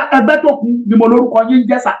Wabaya Ebetokun Nimoloruko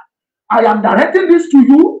Yinjesa. I am directing this to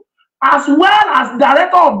you as well as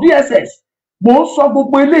Director of DSS. Mo sọ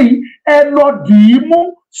gbogbo eléyìí ẹ lọ dì í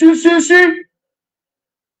mú ṣíṣíṣí.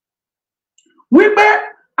 Wípé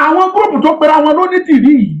àwọn gúrùpù tó pera wọn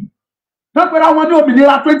lónítìrí yìí, tó pera wọn ní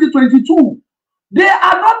òmìnira 2022, they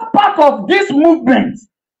are not part of this movement.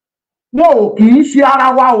 Wọn ò kì í ṣe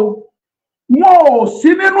ara wa o. Wọn ò sí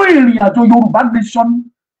nínú ìrìn àjò Yorùbá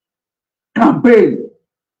Nation campaign.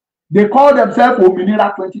 They call themselves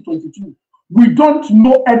Òmìnira 2022. We don't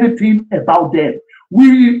know anything about them.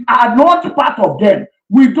 We are not part of them.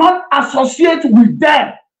 We don't associate with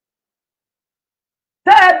them.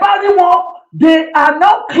 They are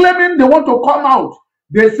now claiming they want to come out.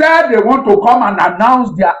 They said they want to come and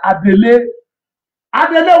announce their Adele.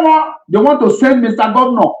 They want to send Mr.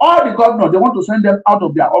 Governor, all the governors, they want to send them out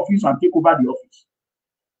of their office and take over the office.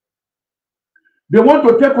 They want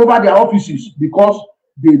to take over their offices because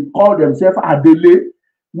they call themselves Adele.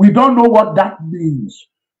 We don't know what that means.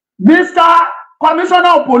 Mr. Commissioner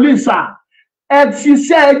of Police,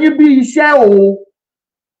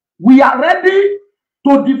 we are ready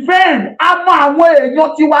to defend.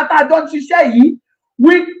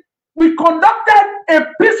 We conducted a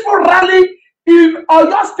peaceful rally in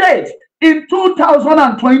Oyo State in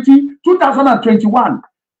 2020, 2021.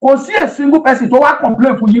 Kò sí a single person tó wá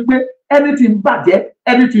complain fún yín pé anything bàjẹ́,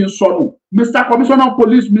 anything sọnù. Mr. Commissioner of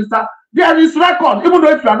Police, there is record. Even though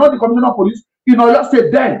if you are not the Commissioner of Police in Oyo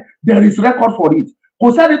State, then there is record for it.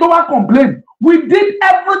 Kò sẹ́ni tó wá complain. We did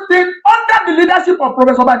everything under the leadership of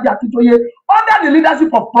Professor Banji Akintoye, under the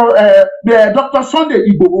leadership of Dr. Sunday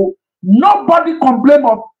Igboho. Nobody complained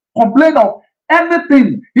of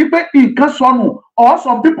anything. Or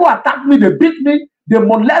some people attack me, they beat me, they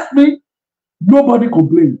molest me. Nobody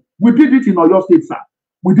complained. We did it in Oyo State, sir.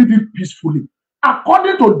 We did it peacefully,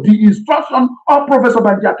 according to the instruction of Professor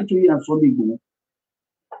Banji Akintoye and Sunday Igboho.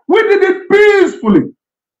 We did it peacefully.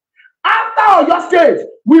 After Oyo State,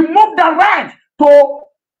 we moved the right to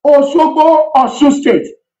Osogbo, Osun State.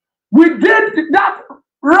 We did that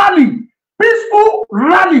rally, peaceful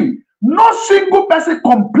rally. No single person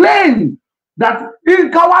complained that in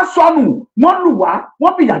Kawasonu, Monluwa,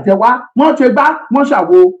 Mopiyajewa, Mocheba,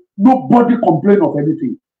 Moshawo, nobody complained of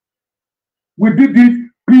anything. We did it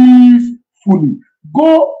peacefully.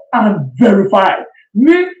 Go and verify.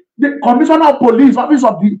 The Commissioner of Police, Office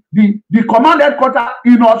of the Command Headquarters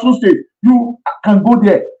in Osun State, you can go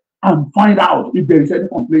there and find out if there is any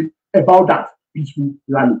complaint about that peaceful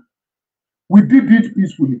rally. We did it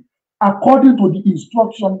peacefully, according to the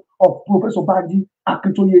instruction of Professor Banji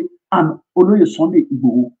Akintoye and Oloye Sunday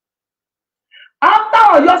Igboho.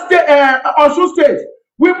 After Osun State,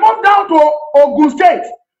 we moved down to Ogun State.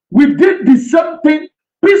 We did the same thing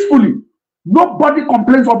peacefully. Nobody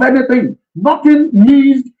complains of anything. Nothing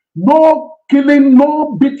missed, no killing,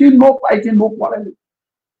 no beating, no fighting, no quarreling.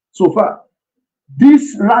 So far,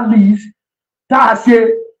 these rallies,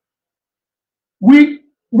 we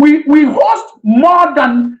host more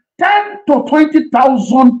than 10 to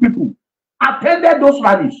 20,000 people attended those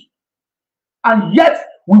rallies. And yet,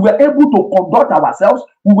 we were able to conduct ourselves.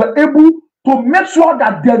 We were able to make sure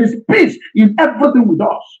that there is peace in everything with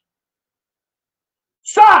us.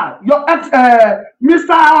 Sir, your Mr.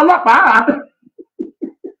 Olapa,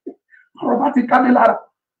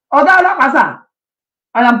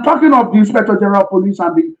 I am talking of the Inspector General of Police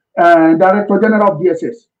and the Director General of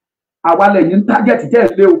DSS. But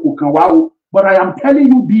I am telling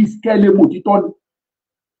you this,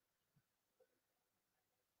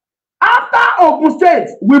 after Ogun State,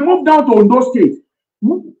 we moved down to Ondo State.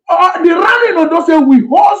 The rally in Ondo State, we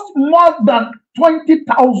host more than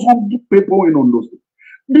 20,000 people in Ondo State.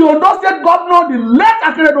 The Ondo State governor, the late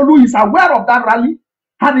Akeredolu, is aware of that rally,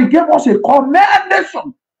 and he gave us a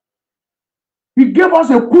commendation. He gave us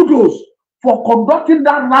a kudos for conducting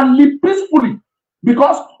that rally peacefully,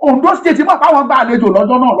 because Ondo State is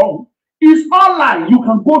online. You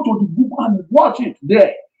can go to the book and watch it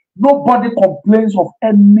there. Nobody complains of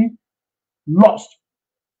any loss.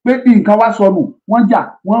 Nobody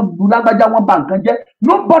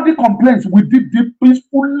complains. We did it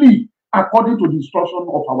peacefully, according to the instruction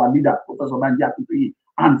of our leader, Professor Banji Akintoye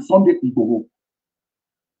and Sunday Igboho.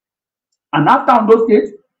 And after Ondo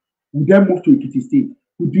State, we then moved to Ekiti State.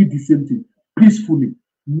 We did the same thing peacefully.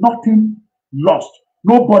 Nothing lost.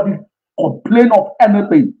 Nobody complained of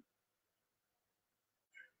anything.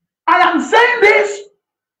 I am saying this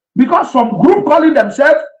because some group calling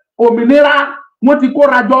themselves Ominira wọ́n ti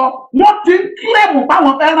kóra jọ, wọ́n ti ń kílẹ̀mù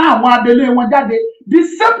páwọn fẹ́ rán àwọn adelé wọn jáde. The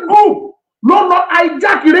same group ló lọ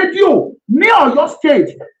hijack rédíò ní Ọ̀yọ́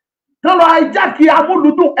state, ló lọ hijack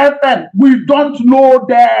Amúlùdùn FM. We don't know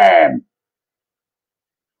them.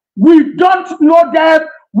 We don't know them.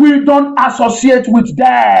 We don't associate with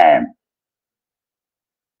them.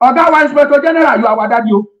 Oga Inspector General, you are our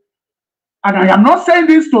daddy. And I am not saying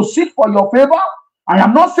this to seek for your favor. I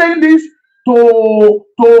am not saying this to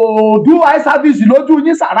do eye service lójú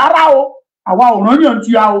yín sàrárá o. Àwa ò rán yàn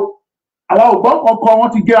tí a o. Àwa ò gbọ́ kankan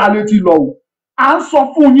wọn ti gé alẹ́ ti lọ o. À ń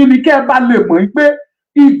sọ fún yín ni kẹ́ ẹ bá lè mọ̀ pé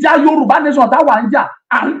ìjà Yorùbá nation táwa ń jà,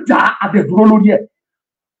 à ń jà àdẹ̀dúró lórí ẹ̀.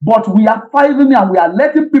 But we are fighting and we are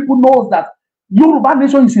letting people know that Yoruba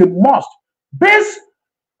nation is a must based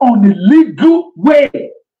on a legal way.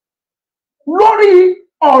 Lórí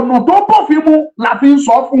ọ̀nà tó bófin mu la fi ń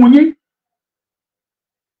sọ fún yín.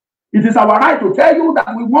 It is our right to tell you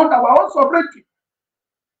that we want our own sovereignty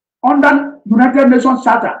under United Nations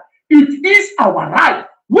Charter. It is our right,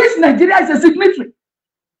 which Nigeria is a signatory.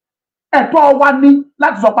 Ẹ̀tọ́ wa ni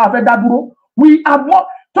láti sọ pé a fẹ́ dá dúró. We are more.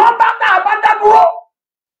 Tó bá ká bá dá dúró.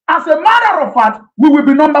 As a matter of fact, we will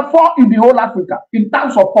be number 4 in the whole Africa in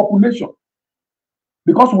terms of population,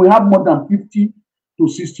 because we have more than 50 to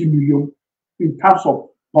 60 million in terms of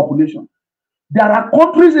population. There are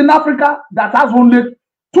countries in Africa that has only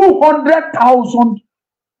 200,000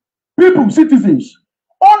 people, citizens,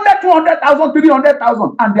 only 200,000,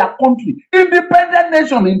 300,000, and their country, independent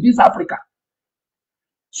nation in this Africa.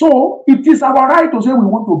 So it is our right to say we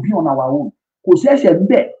want to be on our own. Kò ṣẹ̀ṣẹ̀ ń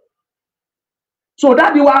bẹ̀. So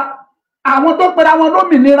that you are, àwọn tó pera wọn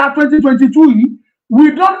lómìnira 2022 yìí,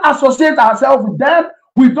 we don't associate ourselves with them,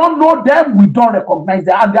 we don't know them, we don't recognize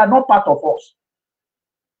them, and they are not part of us.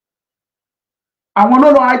 Àwọn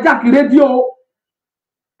ló lọ hijack rédíò,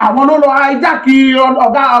 àwọn ló lọ hijack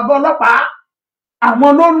ọ̀gá ọlọ́pàá,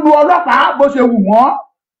 àwọn ló lu ọlọ́pàá bó ṣe wù wọ́n.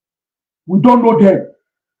 We don't know them.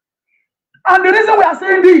 And the reason we are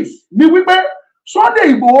saying this ni wípé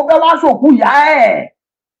Sunday Igboho fẹ́ wá ṣòkú ìyá ẹ̀.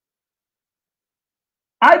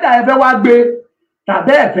 Àìdá ẹ fẹ́ wá gbé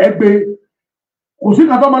tàbí ẹ fẹ́ gbé, kò sí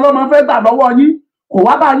kan tọ́mọ lọ́mọ fẹ́ gbà lọ́wọ́ yín, kò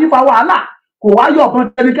wá bá yín fa wàhálà, kò wá yọ̀bọ̀n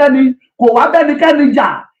tẹnikẹ́ni, kò wá bẹ́nikẹ́ni jà.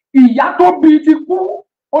 Ìyá tó bí ti kú,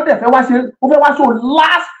 ó dẹ̀ fẹ́ wá ṣe, ó fẹ́ wá show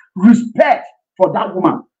last respect for that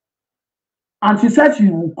woman, and she said she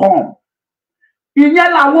will come.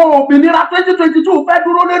 Ìyẹn làwọn òmìnira 2022 fẹ́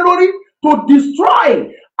dúró lé lórí, to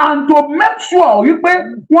destroy and to make sure wípé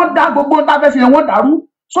wọ́n dá gbogbo nǹkan fẹ́ ṣe wọ́n dàrú,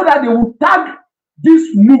 so that they will tag this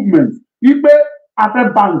movement wípé a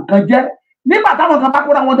fẹ́ bà nǹkan jẹ́. Nígbà táwọn kan bá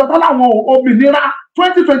kóra wọn jọ tán láwọn òmìnira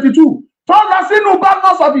 2022 tán lọ sínú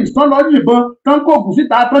governor's office, tán lọ yìnbọn, tán kó ògùn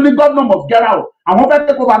síta, tán ní governor must get out, àwọn fẹ́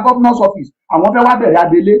take over governor's office, àwọn fẹ́ wá bẹ̀rẹ̀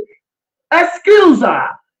adélé. Excuse her,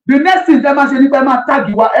 the next thing tẹ́ máa ṣe nípa ẹ máa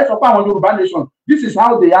tag wa, ẹ sọ pé àwọn Yorùbá nation, this is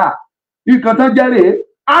how they are. Nǹkan tán jẹ́ rèé,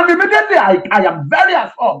 and immediately I am very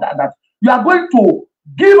assured that you are going to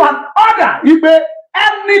give an order wípé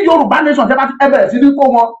any Yoruba nation tẹ́ bá ti bẹ̀rẹ̀ sí ní kó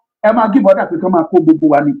wọn, ẹ máa give order pé kán máa kó gbogbo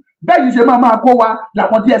wa ni. Bẹ́ẹ̀ yìí ṣe máa kó wa,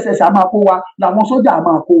 làwọn DSS á máa kó wa, làwọn sójà á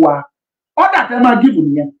máa kó wa. Order tẹ́ máa give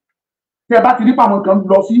nìyẹn. Tẹ́ bá ti rí pa àwọn kan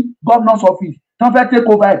lọ sí governor's office, tán fẹ́ take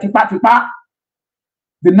over ẹ̀ tipátipá.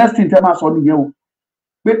 The next thing tẹ́ máa sọ nìyẹn o.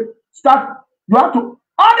 But start, you have to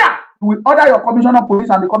order. You will order your commissioner of police,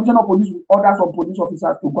 and the commissioner of police will order some police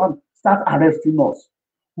officers to go and start arresting us.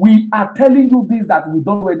 We are telling you this, that we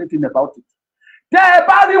don't know anything about it. Tẹ́ ẹ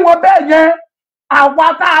bá rí wọn bẹ́ẹ̀ yẹn, àwa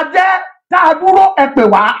tá a jẹ́ tá a dúró ẹ pè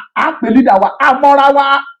wá, à ń pè leader wa, à mọ́ra wa.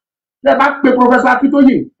 Tẹ́ ẹ bá pe Professor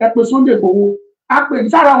Akintoye, ẹ pe Sunday Igboho, à pè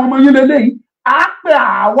sára àwọn ọmọ yín lélẹ́yìí, à pè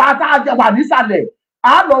àwa tá a jẹ wà nísàlẹ̀,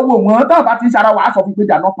 à lọ wò wọ́n tá a bá ti sára wa, à sọ fún pé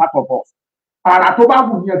they are not part of us. Àrà tó bá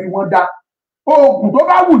wù ní ẹ fi wọ́n dá, oògùn tó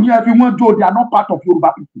bá wù ní ẹ fi wọ́n jó, they are not part of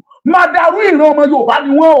Yoruba people. Màdàrú ìran ọmọ Yorùbá ni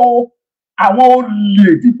wọ́n o, àwọn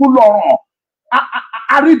olè tí kú lọ́rùn.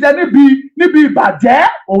 Àríjẹ níbi ìbàjẹ́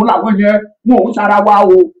òun làwọn yẹn wọn ò sára wa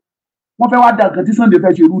o, wọ́n fẹ́ wá da nǹkan tí Sunday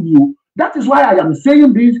fẹ́ ṣe rú ni o. That is why I am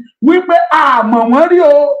saying this, wípé àmọ́ wọ́n rí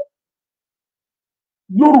o.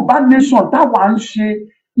 Yoruba nation táwa ń ṣe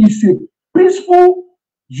is a peaceful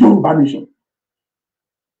Yoruba nation.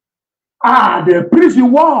 The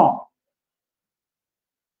prison war,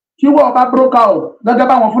 tí wọ́n bá broke out, gẹ́gẹ́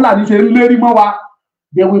báwọn Fúlàní ṣe ń lérí mọ́ wa,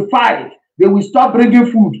 they will fight. They will stop bringing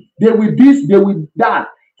food. They will this, they will that.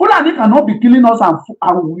 Fulani cannot be killing us and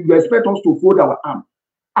we expect us to fold our arms.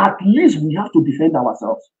 At least we have to defend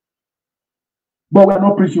ourselves. But we are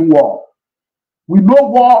not preaching war. We know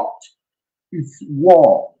what is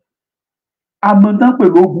war. Àmọ̀tán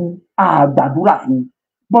pẹ̀lú ogun àgbàdúrà fún.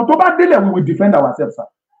 But tó bá délẹ̀, we will defend ourselves, sir,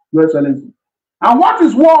 Your Excellency. And what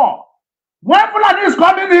is war? When Fulani is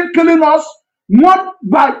coming in, killing us, one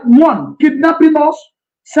by one, kidnapping us,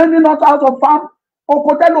 sending us out of farm,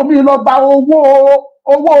 okotelomi lọ gba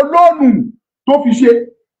owó lónù tó fi ṣe.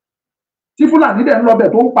 Tí Fulani dẹ̀ ń lọ bẹ̀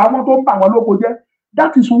tó ń pa wọ́n tó ń bà wọ́n lóko jẹ́.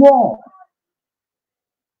 That is war.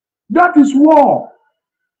 That is war.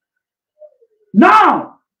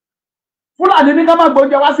 Now, Fulani ní ká má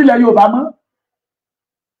gbóúnjẹ wá sílẹ̀ Yorùbá mọ́.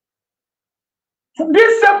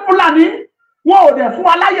 This same Fulani, wọn ò dẹ̀ fún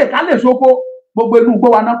wa láyè ká lè ṣoko. Gbogbo inú igbó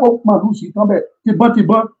wa náà kó màlúù sí tán bẹ̀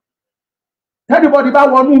tìbọn. Anybody bá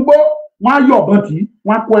wọnú igbó, wọ́n á yọ̀bọ̀n tí,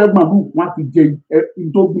 wọ́n á kó màlúù, wọ́n á fi jẹ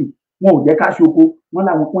ìtógbìn. Wọn ò jẹ́ ká ṣoko. Wọ́n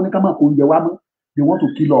làwọn kan ní ká má kó oúnjẹ wá mọ́. They want to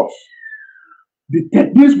kill us. The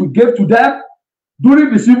techniques we gave to them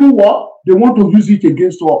during the Civil War, they want to use it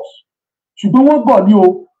against us. Ṣùgbọ́n wọ́n gbọ́ ní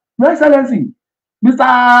o. Your Excellency, Mr.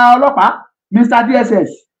 Ọlọ́pàá, Mr. DSS,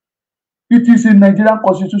 it is in Nigerian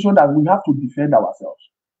Constitution that we have to defend ourselves.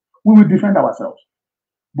 We will defend ourselves.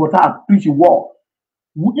 But I preach a war.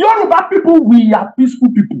 Yoruba people, we are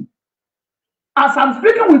peaceful people. As I'm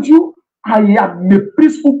speaking with you, I am a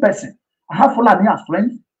peaceful person. I have Fulani as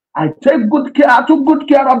friends. I took good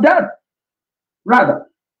care of them. Rather,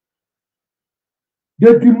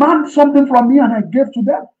 they demand something from me and I gave to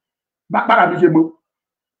them.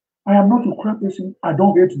 I am not a crap person. I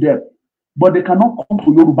don't hate them. But they cannot come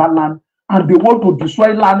to Yoruba land and they want to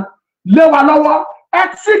destroy land. Lewa lower,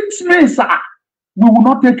 exit me, sir. We will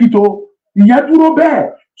not take it all. Ìyẹn dúró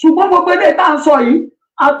bẹ́ẹ̀. Ṣùgbọ́n gbogbo ilé tá à ń sọ yìí,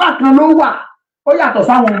 apá kan ló wà. Ó yàtọ̀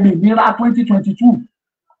sáwọn òmìnira 2022.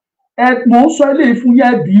 Mò ń sọ ilé ìfún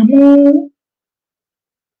yẹn dì í mú.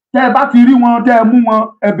 Tẹ́ ẹ bá ti rí wọn, tẹ́ ẹ mú wọn,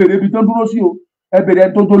 ẹ bèrè ibi tó ń dúró sí o. Ẹ bèrè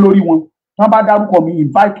ẹni tó dó lórí wọn. Tán bá dárúkọ mi,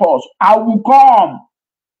 invite us. I will come.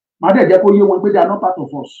 Màá dẹ̀ jẹ́ kó yé wọn pé they are not part of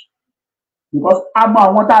us. Because a mọ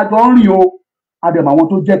àwọn tá a jọ ń rìn o. A dẹ̀ mọ àwọn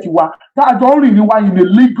tó jẹ́ tiwa. Tá a jọ ń rìn ní wa in a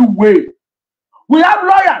legal way. We have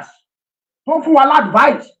lawyers. Tó fún wa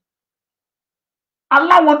advice.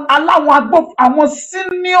 Àwọn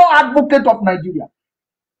senior advocate of Nigeria.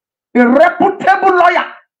 A reputable lawyer.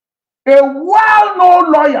 A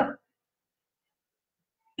well-known lawyer.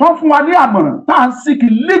 Tó fún wa ní àmọ̀ràn. Tá à ń seek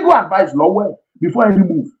legal advice lọ́wọ́ ẹ̀ before any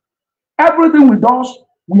move. Everything we do,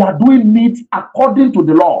 we are doing it according to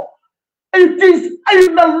the law. It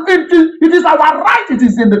is our right. It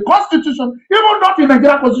is in the Constitution, even not in the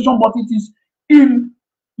Nigerian Constitution, but it is in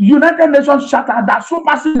United Nations Charter that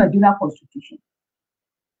supersedes Nigerian Constitution.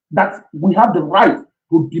 That we have the right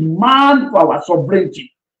to demand for our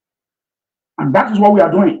sovereignty. And that is what we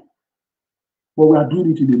are doing. But we are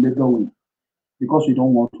doing it in a legal way. Because we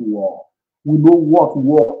don't want to war. We know what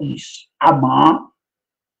war is. Ama.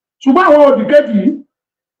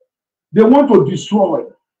 They want to destroy.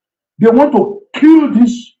 They want to kill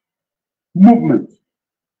this movement.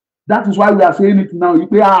 That is why we are saying it now. I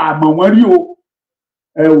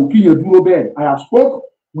have spoke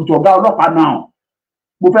with Oga Ọlọ́pàá now.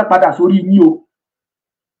 Mo fẹ́ padà sórí yín o.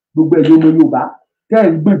 Gbogbo ẹ̀yin ọmọ Yorùbá tẹ́ ẹ̀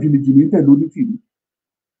ń gbọ̀n jìnnìjìnnì tẹ̀ lónítìrí.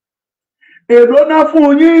 Èrò náà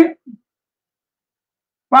fún yín.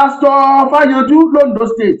 Pastor Fayanju Londo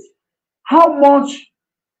State. How much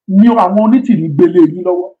ni àwọn Onitiri gbélé yín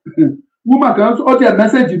lọ́wọ́? Woman kan ó ti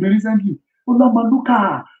message me recently.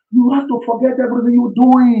 Olamaluka, you have to forget everything you're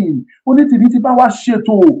doing. Onitiri ti bá wa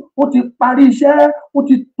ṣètò, ó ti parí iṣẹ́, ó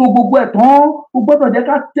ti tò gbogbo ẹ̀ tán, ó gbọ́dọ̀ jẹ́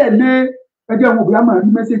ká tẹ̀lé. Ẹ jẹ́ wo bí a máa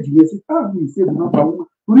rí message yẹn sí. Mi ṣe mo náà bá wọn.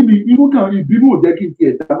 Torí mi irú kan ìbínú ò jẹ́ kí n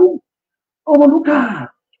tiẹ̀ dá lóhùn. Olamaluka,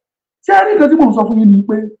 ṣé ẹ rí nǹkan tí mò ń sọ fún yín ni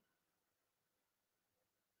pé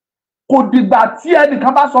kò dìgbà tí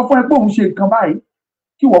ẹnìkan bá sọ fún ẹ pé òun ṣe nǹkan báyìí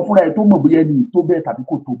kí wọ́n fúnra ẹ tó mọ̀ bóyá ẹni tó bẹ́ẹ̀ tàbí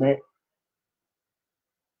kò tó bẹ́ẹ̀.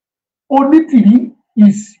 Onitiri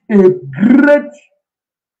is the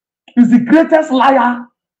greatest liar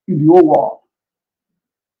in the whole world.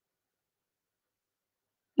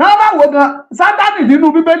 Náà bá wo gan, Sátánì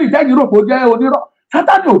nínú Bíbélì tẹ́yìn rò pé ó jẹ́ onírọ́.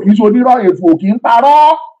 Sátánì ò kì í ṣe onírọ́, èfò ò kì í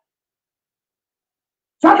parọ́.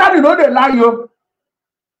 Sátánì ló dé láyò.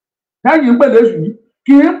 Tẹ́yìn ń pèlè èṣù yìí,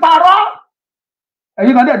 kì í parọ́.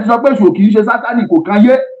 Ẹ̀yin kan dẹ̀ ti sọ pé èṣù kì í ṣe Sátánì kò kan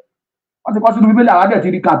yé. Wọ́n ti kọ́ sínú Bíbélì àwọn dẹ̀ ti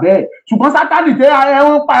rí kà bẹ́ẹ̀. Ṣùgbọ́n Sátánì tẹ́ ẹ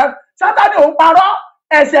ń pa Sátánì ò ń parọ́.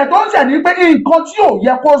 Ẹ̀ṣẹ̀ tó ń ṣẹ̀ ní pé nǹkan tí ò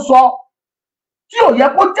yẹ kó sọ, tí ò yẹ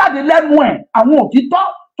kó jáde lẹ́nu ẹ̀, àwọn òtítọ́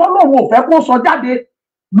tọ́lọ́run ò fẹ́ kó sọ jáde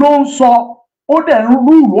ló ń sọ. Ó dẹ̀ ń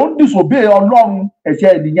rúùrù, ó ń disobey Ọlọ́run.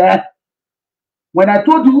 Ẹ̀ṣẹ̀ nìyẹn. When I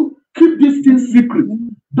told you, keep this thing secret.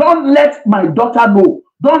 Don't let my daughter know.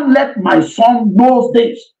 Don't let my son know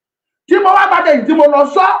this. Tí mo wá bàjẹ́ yìí tí mo lọ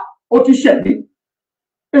sọ, ó ti ṣẹ̀ mí.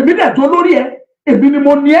 Èmi dẹ̀ tó lórí ẹ, èmi ni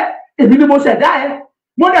mo ní ẹ, èmi ni mo ṣẹ̀dá ẹ.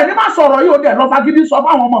 Mo dẹ̀ ní má sọ̀rọ̀ yìí ó dẹ̀ lọ fagídí sọ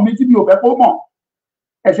fáwọn ọmọ mi tí mi ò fẹ́ kó mọ̀.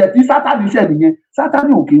 Ẹ̀ṣẹ̀ tí Sátánì ṣẹ̀ nìyẹn.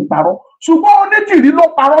 Sátánì ò kì í parọ́. ṣùgbọ́n Onítìrí ló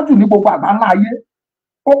parọ́ jù ní gbogbo àgbáńlá ayé.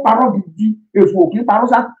 Ó parọ́ gidi, èfò òkè parọ́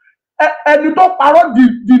sá. Ẹni tó parọ́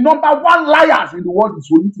the number one liars in the world is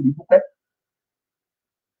Onítìrí Dúpẹ́.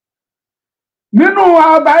 Nínú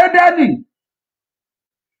ọgbà Édẹ́nì,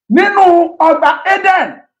 nínú ọgbà Édẹ́n,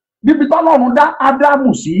 níbi tọ́lọ́run dá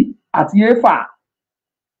Ádámù sí àti Éfà,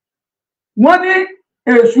 wọ́n ní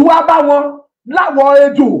èṣù wá bá wọn láwọ̀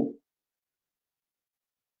ejò.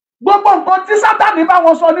 Gbogbo nǹkan tí Sátánì bá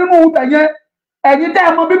wọn sọ nínú ibẹ̀ yẹn, ẹ̀yin tẹ́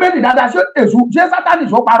ẹ mọ̀ Bíbélì dáadáa, ṣé Sátánì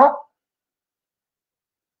ṣó parọ́?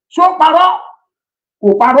 Ṣó parọ́? Kò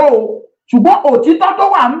parọ́ o. Ṣùgbọ́n òtítọ́ tó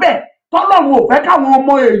wà ń bẹ̀ tọ́lọ́run ò fẹ́ káwọn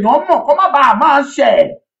ọmọ èèyàn mọ̀ kó má bàa máa ṣẹ̀.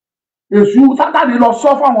 Èṣù Sátánì lọ sọ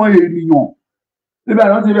fáwọn ènìyàn. Ibẹ̀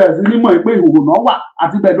ló ti bẹ̀rẹ̀ sí ní mọ̀ pé ìhòòhò náà wà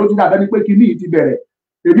àti bẹ́ẹ̀ ló ti dàbẹ́ ni pé kíní ti bẹ̀rẹ̀.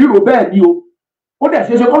 Èmi rò bẹ́ẹ̀ ni o. Ó dẹ̀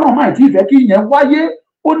ṣeéṣe kọ́lọ́run máa tí ì fẹ́ kí ìyẹn wáyé.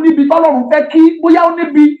 Ó níbi tọ́lọ́run fẹ́ kí, bóyá ó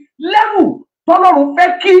níbi lẹ́rù tọ́lọ́run fẹ́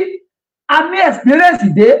kí a ní experience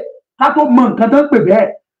dé ká tó mọ nǹkan tó ń pè bẹ́ẹ̀.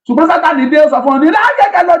 Ṣùgbọ́n Sátánì dé sọ fún ọ ní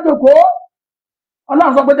lájẹ̀kẹ́ lọ jókòó.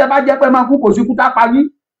 Ọlọ́run sọ pé tẹ́ bá jẹ́ pé máa kú kò sí kú tá pa yín.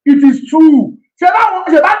 It is true. Ṣé bá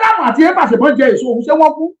Ádámù àti Éfà ṣe bọ́n jẹ èso òun ṣé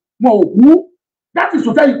wọ́n kú? Wọn ò kú. That is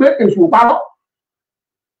to tell you pé èso ò parọ́.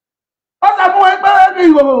 Ó sọ fún wọn pé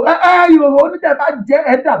ìhòòhò oníjẹ bá jẹ́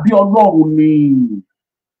ẹ dàbí Ọlọ́run ni.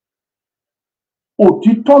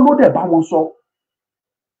 Òtítọ́ ló dẹ̀ bá wọn sọ.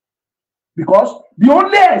 Because the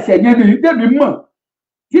only ẹ̀ṣẹ̀ yẹn ni tèmi mọ̀.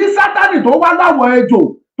 Tí Sátánì tó wá láwọ̀ ejò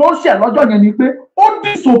tó ṣẹ̀ lọ́jọ́ yẹn ni pé ó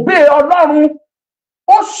disobey Ọlọ́run.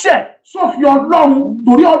 Ó ṣẹ̀ sófin Ọlọ́run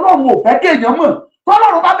torí Ọlọ́run ò fẹ́ kéèyàn mọ̀.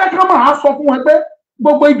 Tọ́lọ́run bá fẹ́ kán mọ̀ á sọ fún wọn pé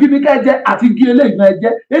gbogbo igi ni kẹ́ ẹ jẹ àti igi eléyìí gan ẹ jẹ,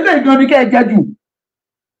 eléyìí gan ni kẹ́ ẹ jẹ jù.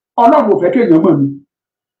 Ọlọ́run ò fẹ́ kéèyàn mọ̀ ni.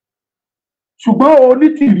 Ṣùgbọ́n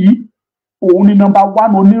Onítìrí òun ni number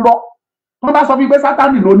one onírọ́. Wọ́n bá sọ fún pé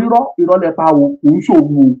Sátánì lónírọ́, irọ́ lẹ pa o, òun ṣòwò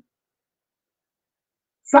o.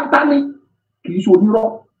 Sátánì kì í ṣe onírọ́.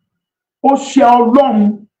 Ó ṣe Ọlọ́run,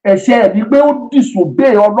 ẹ̀ṣẹ̀ ẹ̀ ni pé ó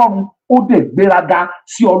disobey Ọlọ́run, ó dẹ̀ gbéraga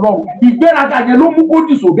sí Ọlọ́run. Ìgbéraga yẹn ló mú kó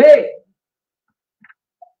disobey.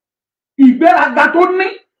 Ìgbéraga tó ní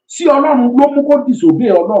sí Ọlọ́run ló mú kó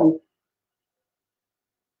disobey Ọlọ́run.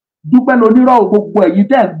 Dúpẹ́ lónírọ́ o, gbogbo ẹ̀yin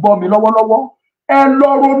tẹ́ ń gbọ́ mi lọ́wọ́lọ́wọ́. Ẹ lọ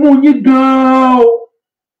ronú yín gan-an o.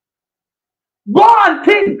 Go and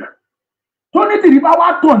think. Tónítìrí bá wá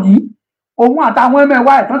tàn yín, òun àtàwọn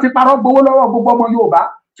ẹmẹ̀wá ẹ̀ tán ti parọ́ gbowó lọ́wọ́ gbogbo ọmọ Yorùbá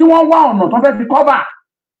tí wọ́n wá ọ̀nà tán fẹ́ fi kọ́bà.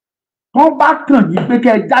 Tán bá tàn yín pé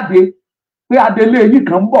kẹ́ ẹ jáde pé adelé yín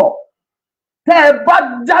kan ń bọ̀. Tẹ́ ẹ bá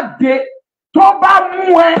jáde tó bá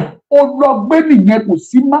mú ẹ o lọ gbé nìyẹn, kò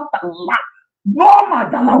sí mátàlá. No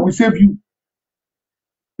madala will save you.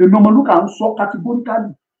 Èmi Ọmọlúkà ń sọ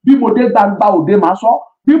categorically. Bí mo dé gbangba òde máa sọ,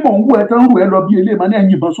 bí mò ń wù ẹ tán rù ẹ lọ bí eléyìí máa ní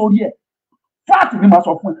ẹ̀yìn ìbọn sórí ẹ̀. Fáàtì ni màá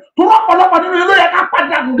sọ fún ẹ. Tó lọ́pọ̀lọpọ̀ nínú ilé yẹ ká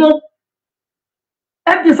padà gan.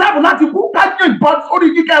 Ẹ dìsáàbù láti kú ká ní ìbọn sórí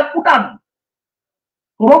kíkẹ́ kú dànù.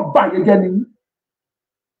 Tó lọ́ bà yẹn jẹ́ nìyí.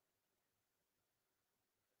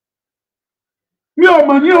 Mi ò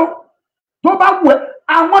mọ̀ ní o. Tó bá wù ẹ́,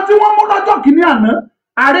 àwọn tí wọ́n mú lọ́jọ́ kìíní àná,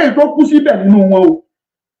 ààrẹ tó kú síbẹ̀ nínú wọn o.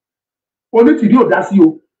 Onítìrí ò dá sí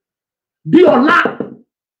o. Bí ọ̀la,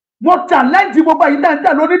 mo challenge gbogbo ẹ̀yin tẹ́ ń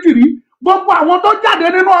tẹ̀lé Onítìrí. Gbogbo àwọn tó jáde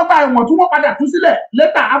nínú ọgbà ẹ̀wọ̀n tí wọ́n padà tú sílẹ̀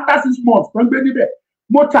later after 6 months tó ń gbé níbẹ̀.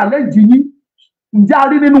 Mo challenge yín. Ǹjẹ́ a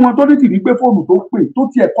rí nínú wọn tó Onítìrí gbé fóònù tó pè tó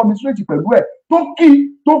tiẹ̀ commiserate pẹ̀lú ẹ̀ tó kí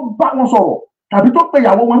tó bá wọn sọ̀rọ̀ tàbí tó pe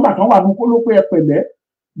ìyàwó wọn nígbà tán wà ní kó ló pé ẹ pẹ̀lẹ́.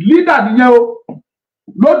 Leader nìyẹn o.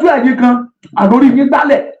 Lójú ẹ̀yin kan, àlórí yín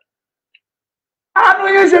gbálẹ̀. Àánú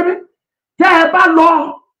yín ṣe mí. Tẹ́ ẹ bá lọ,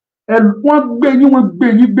 wọ́n gbé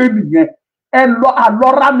yín gbé nìyẹn. Ẹ lọ àlọ́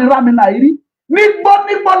rámirámi náà rí.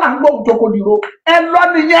 Nígbọ́ là ń gbọ́ òjòkó nìro. Ẹ lọ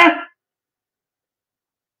nìyẹn.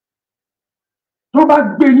 Tó bá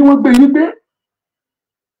gbé yín gbé.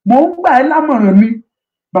 Mò ń gbà ẹ́ lámọ̀ràn mi,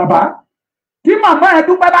 bàbá. Tí màmá ẹ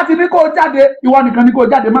Dúpẹ́ bá ti ní kó jáde, ìwọ nìkan ní kó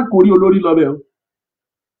jáde, má kórí olórí lọ bẹ̀ o.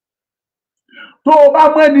 Tó o bá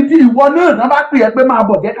mú ẹni tí ìwọ náà bá pè ẹ́ pé máa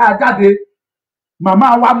bọ̀ jẹ́ ká jáde, màmá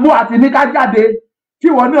wa mú àti ní ká jáde, tí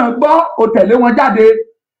ìwọ náà gbọ́ ò tẹ̀lé wọn jáde.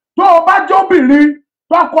 Tó o bá jóbìnrin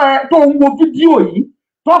tọkọ ẹ tó ń wo fídíò yìí,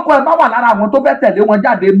 tọkọ ẹ bá wà lára àwọn tó fẹ́ tẹ̀lé wọn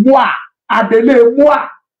jáde, múà àdélé múà.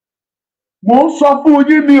 Mò ń sọ fún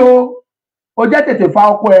yín ni o. O jẹ́ tètè fa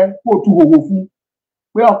ọkọ ẹ kó tu hòhò fún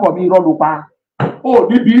pé ọkọ mi irọ́ ló pa. O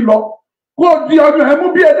níbi lọ kó di ọyàn ẹ mú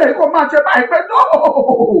bí eléyìí kó máa ṣe báyìí pé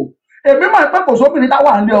nóò. Èmi máa pẹ́ kò sóbìnrin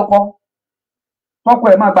táwà ń lé ọkọ. Tọkọ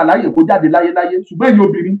ẹ máa gbà láyè kó jáde láyéláyé, ṣùgbọ́n èyí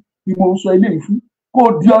obìnrin ni mo ń sọ eléyìí fún. Kó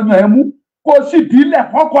di ọyàn ẹ mú kó sì dílẹ̀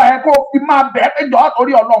fọ́kọ ẹ kó fi máa bẹ̀ ẹ́ pé jọ̀ọ́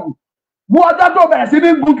torí Ọlọ́run. Wo ọjọ́ tó bẹ̀rẹ̀ sí ní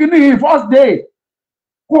gun kínní first day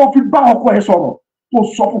kó fi bá ọkọ ẹ sọ̀rọ̀. tó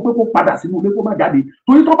sọ fún pé kó padà sínú ilé kó má jáde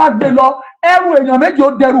torí tó bá gbé lọ ẹrù èèyàn méjì ó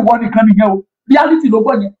dẹrù wọn nìkan nìyẹn o reality ló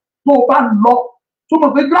gbọ́ yẹn tó bá lọ tó mọ̀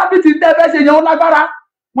pé gravity tẹ́ fẹ́ ṣe yẹn ó lágbára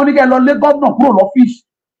wọ́n ní kẹ́ lọ lé gómìnà kúrò lọ́fíìsì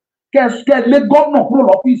kẹ́ lé gómìnà kúrò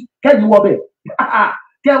lọ́fíìsì kẹ́yìn wọ bẹ̀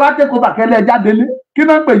kẹ́ wá tẹ́kọ̀ọ́ bà kẹ́lẹ́ jáde lé kí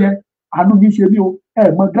náà ń pè yẹn àánú yín ṣe mí o ẹ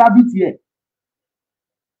mọ gravity ẹ̀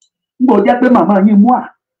ń bọ̀ jẹ́ pé màmá yín mú à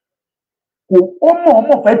kò ó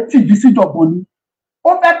mọ̀ fẹ́ tìjú síjọ̀gbọ̀n ni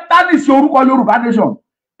ó fẹ́ tánìsì orúkọ Yorùbá nation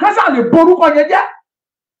kásà lè borúkọ yẹn jẹ́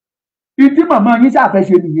ìdí màmá yín ṣàfẹ́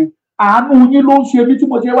ṣe nìyẹn àánú yín ló ń ṣe mí tí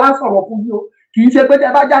mo ṣe wá sọ̀rọ̀ fún yín o kì í ṣe pé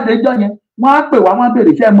tẹ́ bá jáde jọ yẹn wọ́n á pè wá wọ́n á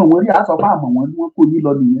béèrè iṣẹ́ mọ̀ wọ́n rí àṣọ fún àmọ̀ wọn ni wọ́n kò ní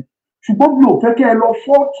lọ nìyẹn ṣùgbọ́n mi ò fẹ́ kẹ́ ẹ lọ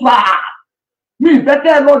fọ́tra mi ì fẹ́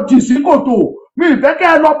kẹ́ ẹ lọ jì sí kòtò mi ì fẹ́ kẹ́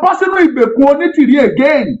ẹ lọ bọ́ sínú ìgbèkùn Onítìrí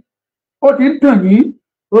again ó ti ń tàn yín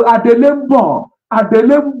adélé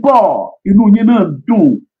ń bọ̀ inú yín náà dùn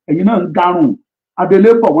ẹ̀yin náà ń garùn adélé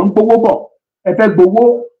ń bọ̀ wọ́n ń gbowó bọ̀ ẹ fẹ́ gbowó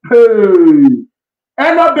ẹ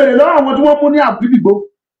lọ bèrè lọ́wọ́ àwọn tí wọ́n mú ní àbídìgbò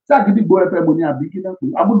tí àbídìgbò ẹ fẹ́ mú ní àbí kí náà pé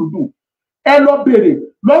amúlùdùn ẹ lọ bèrè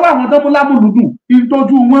lọ́wọ́ àwọn tó mú lámúlùdùn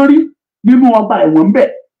ìtọ́jú wọn rí nínú ọgbà ẹ̀wọ̀n ńbẹ̀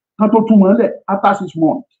kan tó tú wọn lẹ̀ after 6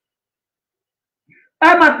 months ẹ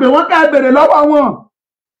máa pè wọ́n ká ẹ bèrè lọ́wọ́ wọn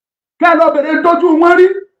ká ẹ lọ bèrè ìtọ́jú wọn rí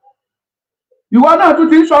ìwọ náà tún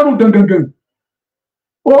ti ń sọrùn gangan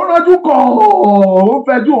òun rọjú kọ òun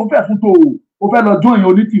fẹjú òun fẹ fún tó o fẹ́ lọ join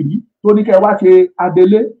Onítìrí tó ní kẹ́ wá ṣe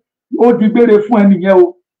adélé ó di gbére fún ẹni yẹn o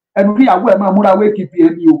ẹnu kíyàwó ẹ máa múra wékìtì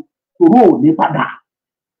ẹni o tòró ò ní padà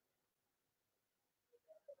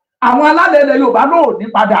àwọn alálẹ̀ ilẹ̀ Yorùbá ló ò ní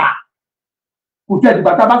padà kò tẹ̀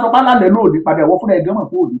dìgbà tá a bá sọ pé alálẹ̀ ló ò ní padà ẹ̀wọ́ fúnra ẹ̀ gan mọ̀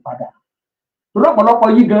pé ò ní padà torí ọ̀pọ̀lọpọ̀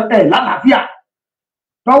yìí gan ẹ̀ lálàáfíà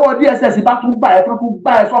tọwọ́ DSS bá tún gbà ẹ tó tún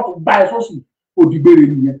gbà ẹ sọ́tún gbà ẹ sósì òdìgbére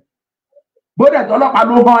nìyẹn bóde tí ọlọ́pàá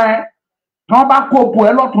ló hàn ẹ tí wọ́n bá kó bu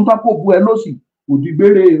ẹ lọ́tún tán kó bu ẹ lọ́sì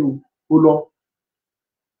òdìgbére o lọ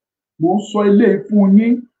mo ń sọ ilé fún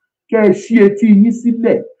yín kẹ́ ẹ ṣí etí yín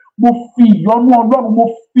sílẹ̀ mo fi ìyọ́nú Ọlọ́run mo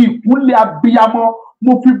fi ìkúnlẹ̀ abiyamọ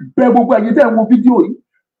mo fi bẹ̀ gbogbo ẹ̀yin tẹ́ ẹ wo fídíò yìí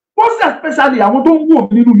most especially àwọn tó ń wò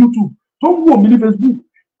mí nínú YouTube tó ń wò mí ní Facebook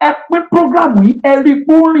ẹ pín program yìí ẹ rí i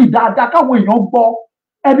pé ó rìn dáadáa káwọn èèyàn gbọ́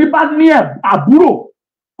ẹni bá ní àbúrò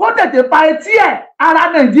kó tètè pa etí ẹ̀ ara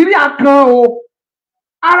Nàìjíríà kan o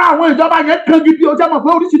ara àwọn ìjọba yẹn kan gidi o jẹ́ mọ̀ pé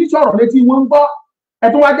oríṣiríṣi ọ̀rọ̀ létí wọ́n ń gbọ́ ẹ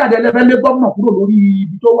tó wá jáde ẹlẹ́fẹ́ lé gómìnà kúrò lórí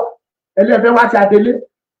ibi tó wà ẹlẹ́fẹ́ wá ṣe adélé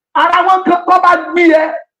ara wọn kan kọ́ bá gbé ẹ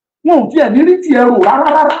wọn ò tiẹ̀ ní rí tiẹ̀ rò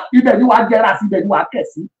rárá ibẹ̀ ni wàá jẹrà sí ibẹ̀ ni wàá kẹ̀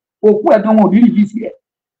sí òkú ẹ̀ gan wọn ò ní rí yìí sí ẹ̀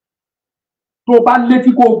tó bá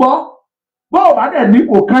létí kó gbọ́ bó o bá dẹ̀ ní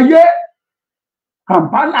kò kan yé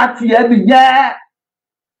Kampala tiẹ̀ nìyẹn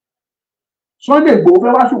Sunday Igboho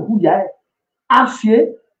fẹ́ wá ṣòkú ìyá ẹ̀ á ṣe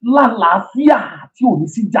lálàáfíà tí ò ní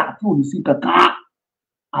sí jà tí ò ní sí kankan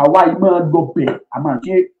àwa ìmọ̀ lọ́bẹ̀ àmọ́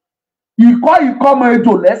ṣe ìkọ́ ọmọ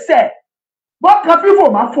ejò lẹ́sẹ̀ bọ́ọ̀kan fífò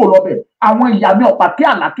máa fò lọ́bẹ̀ àwọn ìyá mi ọ̀pàkẹ́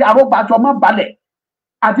àlàkẹ́ arógbájọ máa balẹ̀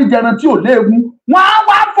àti jẹran tí ò léegun wọ́n á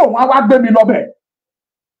wá fò wọ́n á wá gbé mi lọ́bẹ̀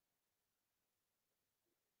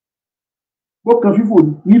bọ́ọ̀kan fífò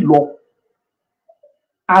ní lọ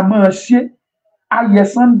àmọ́ ṣe ayẹ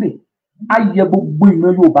Sunday ayẹ gbogbo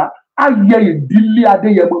ìran Yorùbá ayẹ ìdílé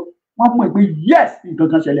Adéyẹmọ wọ́n mọ̀ pé yes nǹkan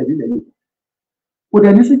kan ṣẹlẹ̀ nílẹ̀ yìí kò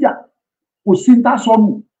dẹ̀ ní síjà kò sí ní tá sọnù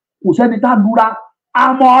kò sẹ́ni tá lura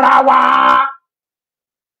àmọ́ra wa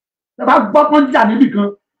ẹ bá gbọ́ pọ́n jà níbì kan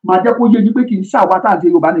màá jẹ́ kó yé yín pé kì í ṣàwa tá à ń ṣe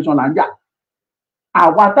Yorùbá nation là ń jà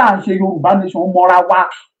àwa tá à ń ṣe Yorùbá nation mọ́ra wa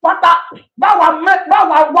pátá báwa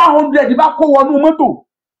 100 bá kó wọnú mọ́tò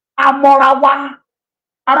àmọ́ra wa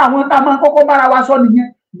ara àwọn tá a máa kọ́kọ́ bára wa sọ nìyẹn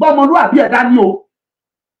gbọ́mọlúwàbí ẹ̀ dání o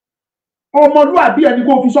ọmọlúwàbí ẹni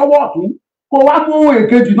kó fi sọ́wọ́ ọ̀tún kó wá mú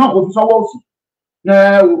èkejì náà kó fi sọ́wọ́ òsì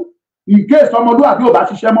ìkéèsì ọmọlúwàbí ò bá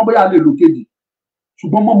ṣiṣẹ́ mọ́ bóyá lè lò kejì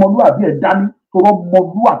ṣùgbọ́n ọmọlúwàbí ẹ̀ dání tó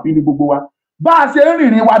ọmọlúwàbí ni gbogbo wa bá a ṣe ń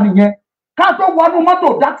rìnrìn wa nìyẹn ká tó wọnú mọ́tò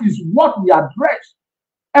that is what we address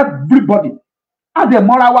everybody a dẹ̀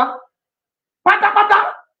mọ́ra wa pátápátá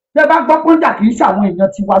tẹ́ bá gbọ́ pọ́njà kì í ṣàwọn èèyàn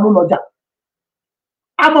tiwa ló lọ́jà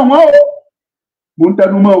àmọ́ wọn o mò ń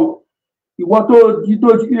tẹnu mọ́ o ìwọ tó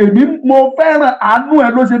èmi mo fẹ́ràn àánú ẹ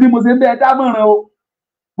ló ṣe bí mo ṣe ń bẹ ẹ dámọ̀ràn o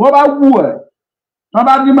bó bá wù ẹ wọn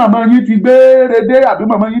bá ní màmá yín ti gbé redé àbí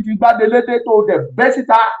màmá yín ti gbádé lédè tó dẹ̀ bẹ́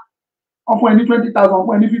síta wọn fún ẹ ní 20,000 wọn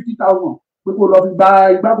fún ẹ ní 50,000 pé kó lọ fi gba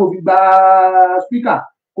igbá kó fi gba spíkà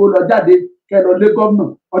kó lọ jáde kẹ lọ lé gómìnà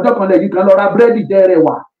ọjọ́ kan lẹ́yìn kan lọ ra búrẹ́dì tẹ́ rẹ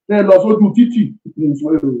wà tẹ́ lọ sójú títì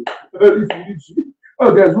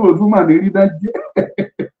ọ̀gẹ̀ sùn òtún mà ní rí dájú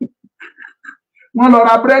wọ́n lọ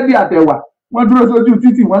ra búrẹ́dì àtẹ̀wà wọ́n dúró sójú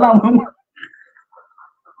títì wọ́n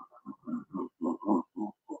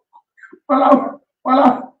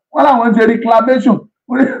láwọn ṣe reclamation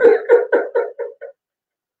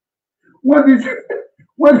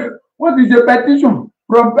what is a petition?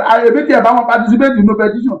 From participate in no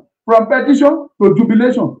petition. From petition to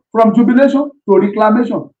jubilation, from jubilation to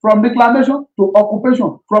reclamation, from reclamation to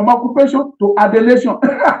occupation, from occupation to adulation.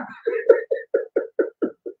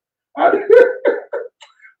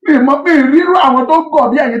 mi rírú àwọn tó gọ̀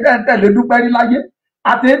bí ẹ̀yin tẹ́ ń tẹ̀lé Dúpẹ́ rí láyé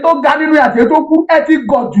àti èyí tó ga nínú àti èyí tó kú ẹ ti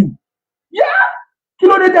gọ̀ jù. Kí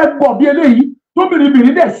ló dé tẹ́ gọ̀ bí eléyìí tó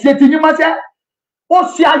bìrìbìrì dẹ̀ ṣe ti yín mọ́ṣẹ́ ó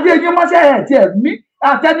ṣe ayé yín mọ́ṣẹ́ ẹ̀ tí ẹ̀ mí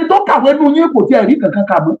àtẹni tó kàwé nú yín kò tí ẹ̀ rí kankan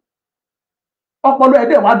kà mọ́ ọpọlọ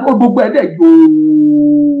ẹ̀dẹ̀ wá dúró gbogbo ẹ̀dẹ̀ yòó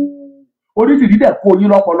oríṣiríṣi dẹ̀ kó yín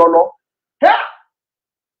lọ́pọlọlọ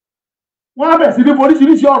wọ́n á bẹ̀ sí ní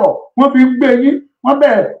oríṣiríṣi ọ̀rọ̀ wọ́n fi ń gbé yín wọ́n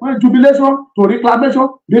bẹ̀ jubilation to reclamation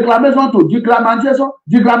reclamation to declamation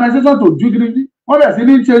declamation to jubilation wọ́n bẹ̀ sí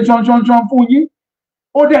ní ṣe ṣanṣanṣan fún yín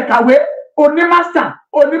ó dẹ̀ kàwé ó ní master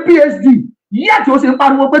ó ní PhD yíyá tí ó ṣe ń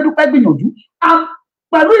pariwo pé Dúpẹ́ gbìyànjú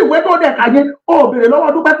pẹ̀lú ìwé tó dẹ̀ kàyé ó béèrè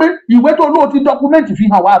lọ́wọ́ Dúpẹ́ pé ìwé tó lóò ti dọ́kúmẹ́ǹtì fi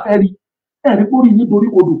hàn wá fẹ́ rí ẹ̀rí kórì nítorí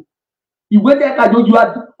odò ìwé tẹ́ ká jojú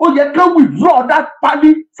ó yẹ kán withdraw that pali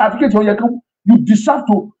certificate ó yẹ kán you deserve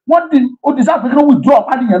to ó deserve kán withdraw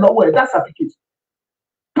pali yẹn lọ́wọ́ ẹ̀ that certificate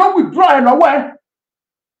kán withdraw ẹ̀ lọ́wọ́ ẹ̀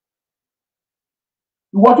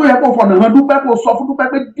ìwọ tó yẹ kó fọ̀nà hàn Dúpẹ́ kó sọ fún Dúpẹ́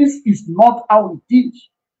pé this is not how it is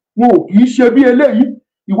wọn ò kì í ṣe bí eléyìí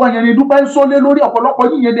ìwọ yẹn ni Dúpẹ́ ń sólé lórí ọ̀pọ̀lọpọ̀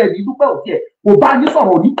yín yẹn dẹ̀ ní Dúpẹ́ ò tiẹ̀ kò bá yín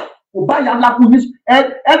sọ̀rọ̀ ní kò bá yà ńlá kú yín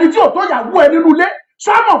ẹni tí ò tó yàwó ẹ nínú ilé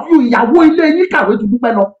some of you ìyàwó ilé yín kàwé ju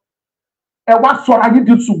Dúpẹ́ lọ ẹ wá sọra yín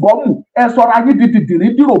di ṣùgbọ́mù ẹ sọra yín di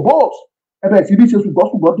dìdìrín di robot ẹ bẹ̀rẹ̀ sí ní ṣe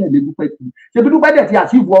ṣùgbọ́n tẹ̀lé Dúpẹ́ kì í ṣe bí Dúpẹ́ dẹ̀ ti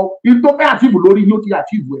àtìvù ọ in tó fẹ́ àtìvù lórí yín ó ti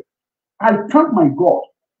àtìvù ẹ I thank my God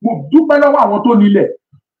mo dúpẹ́ lọ́wọ́ àwọn tó nílẹ̀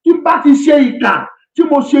tí bá ti ṣe ìkà tí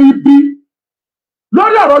mo ṣe ibi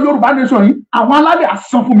lórí ọ̀rọ̀ Yorùbá nation yìí àwọn alálẹ̀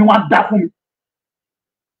àsan fún mi wọ́n á dá fún mi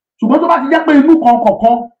ṣùgbọ́n tó bá ti jẹ́ pé inú kan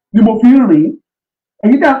kọ̀ọ̀kan ni mo fi ń rìn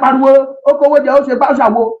èyí tẹ́ ń pariwo ó kówó jẹ ó ṣe bá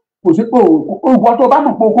ṣàwo kò sí pé òwò tó bá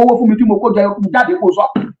mọ̀ pé ó kówó fún mi tí mo kó jẹ jáde kó sọ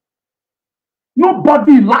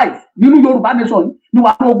nobody life nínú Yorùbá nation yìí ni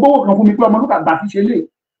wàá tó gbówó kan fún mi pé Ọmọlúkà gbà fi ṣe lé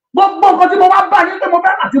gbogbo nǹkan tí mo wá bá yín pé mo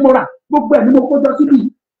fẹ́ rà tí mo rà gbogbo ẹ̀ ni mo kó jọ síbí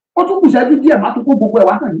ó tún kù ṣẹ́jú díẹ̀ má tún kó gbogbo ẹ̀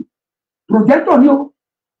wá kàn yín projector ni o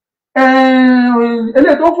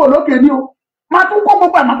eléyìí tó fò lókè ni o má tún kó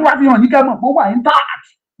gbogbo ẹ̀ má tún wá fi hàn yín kẹ́ mọ̀ pé ó wà intact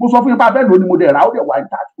mo sọ fún yín pé abẹ́ lónìí mo dẹ̀ rà ó dẹ̀ wà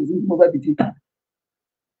intact kò sí ní mo fẹ́ fi ṣe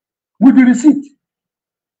with the receipt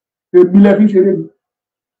èmi lẹ fi ṣeré mi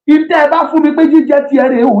ìtẹ́ ẹ bá fún mi pé jíjẹ tí ẹ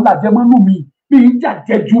rè òun làjẹ mọ́nú mi ń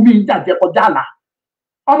jàjẹ ju mi ń jàjẹ kọjá àlà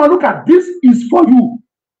Ọmọlúkà this is for you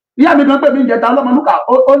ìyá mi kan pè mí ń jẹta Ọmọlúkà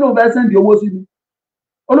ó lóun fẹ́ sẹ́ndì owó sí mi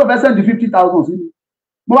ó lóun fẹ́ sẹ́ndì 50,000 sí mi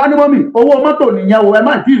mo wá ní mọ́mì owó mọ́tò nìyẹn o ẹ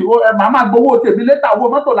má dì ó ẹ máa gbowó tèmi létà owó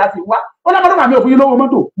mọ́tò láti wá ó lọ́mọdúnkà mi ò fún yín lówó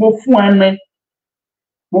mọ́tò mo fún ẹ ní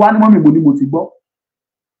mo wá ní mọ́mì mo ní mo ti gbọ́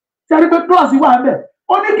ṣe rí pé plus wà bẹ́ẹ̀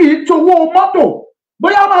ó ní kì í ṣòwò mọ́tò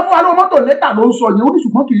bóyá ó máa fún wa lówó mọ́tò létà ló ń sọ yẹn ó ní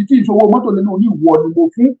ṣùgbọ́n kì í tí ì ṣòwò mọ́tò lẹ́nu òní ìwọ ni mo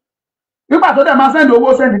fún nígbà tó dẹ̀ máa sẹ́ndì owó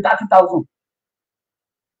sẹ́ndì 30,000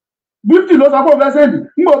 50 ló sọ pé ó fẹ́ sẹ́ndì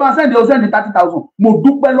nígbà ó máa sẹ́ndì ó sẹ́ndì 30,000 mo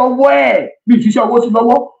dúpẹ́ lọ́wọ́ ẹ̀ bí ìṣiṣẹ́ owó sí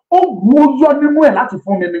lọ́wọ́ ó wù ó yọ nínú ẹ̀ láti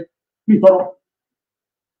fún mi ni bí tọrọ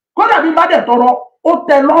kódà bí bá dẹ̀ tọrọ ó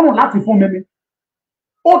tẹ́ lọ́rùn láti fún mi ni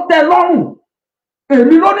ó tẹ́ lọ́rùn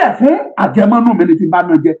èmi ló dẹ̀ fún àjẹmọ́nú mi ni ti bá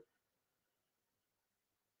náà jẹ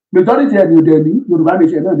majority ẹni òde ní Yorùbá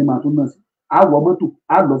nation náà ni màá tún náà sí àwọ mọ́tò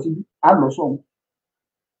á lọ síbí á lọ sọ́hún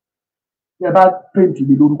tí ẹ bá pèntì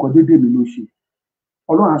mi lórúkọ déédéé mi ló ṣe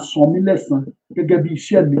Ọlọ́run á san mí lẹ́san gẹ́gẹ́ bí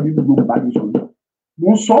iṣẹ́ mi nínú Yorùbá nation yìí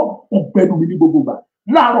mo ń sọ ọgbẹnu mi ní gbogbo ìgbà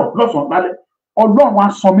láàárọ̀ lọ́sàn-án lálẹ́ Ọlọ́run á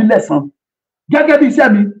san mí lẹ́san gẹ́gẹ́ bí iṣẹ́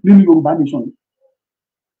mi nínú Yorùbá nation yìí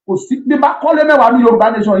kò sí ní bá kọ́lé mẹ́wàá ní Yorùbá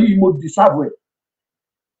nation yìí mo deserve ẹ̀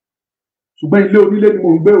ṣùgbọ́n ilé onílé ni mo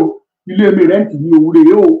ń gbé o ilé mi rẹ́ǹtì ní òwúrẹ́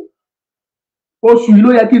yìí o oṣù yìí ló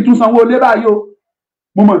yẹ kí n tún sanwó ilé báyìí o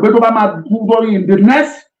mo mọ̀ pé tó bá máa dúró in the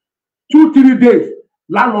next 2-3 days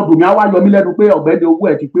láńlọ́ọ̀dù mi á wá yọ mí lẹ́nu pé ọ̀gbẹ́ni owó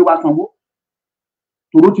ẹ̀ ti pé wá sanwó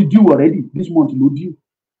tòró ti due already this month ló due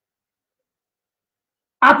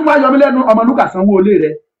á tún wá yọ mí lẹ́nu Ọmọlúkà sanwó ilé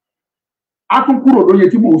rẹ̀ á tún kúrò lóye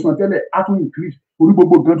tí mò ń san tẹ́lẹ̀ á tún increase orí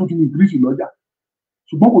gbogbo nǹkan tó ti increase lọ́jà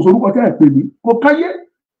ṣùgbọ́n kò sórúkọ tẹ́ ẹ̀ pè mí kò káyé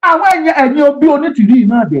àwọn ẹ̀yin bí Onítìrí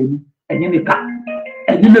náà dẹ̀ ni ẹ̀yin nìka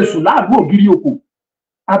ẹ̀yin lè sùn láàbù ògiri oko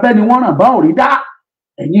abẹ́ni wọ́n ràn bá òrí dá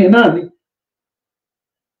ẹ̀yin náà ni.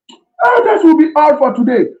 That will be all for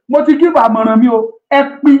today. Mo ti give àmọ̀ràn mi o ẹ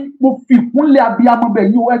pín mo fi ìkúnlẹ̀ abiyamọ bẹ̀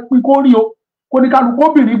yín o ẹ pín kó rí o kó ní kálukú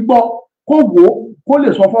obìnrin gbọ́ kó wò ó kó lè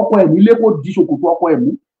sọ fọ́kọ ẹ̀ nílé kó di ṣòkòtò ọkọ ẹ̀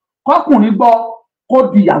mú kọkùnrin gbọ́ kó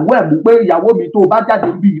di ìyàwó ẹ̀ mú pé ìyàwó mi tó o bá jáde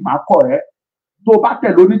bí màá kọ̀ ẹ́ tó o bá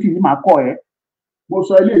tẹ̀lé Onítìrí màá kọ̀ ẹ́ mo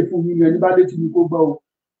sọ eléyìí fún yín ẹni bá létí ni kó gbọ́ o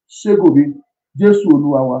ṣégòbe Jésù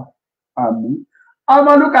Olúwa wa àmín.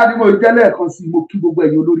 Ọmọlúkà ni mo jẹ́ lẹ́ẹ̀kan sí mo kí gbogbo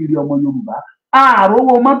ẹ̀yin olóríire ọmọ Yorùbá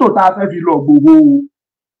àròwọ mọ́tò tá a fẹ́ fi lọ gbogbo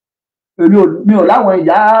o mi ò láwọn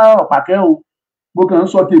ìyá ọ̀pàkẹ́ o mo kàn ń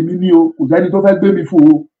sọ tèmi ní o kò sẹ́ni tó fẹ́ gbé mi fún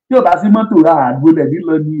o tí ò bá sí mọ́tò ra àgbélẹ̀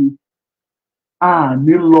nílọ ni o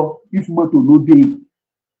àní lọ if mọ́tò ló dé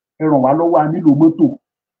ẹ ràn wá lọ́wọ́ a nílò mọ́tò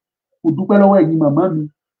mo dúpẹ́ lọ́wọ́ ẹ̀yin màmá mi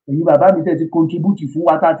ẹ̀yin bàbá mi tẹ́ ti contribute fún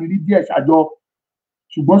wa tá a ti rí díẹ̀ ṣàjọ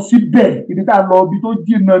ṣùgbọ́n síbẹ̀ ibi tá a lọ ibi tó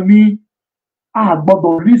jìnnà ní a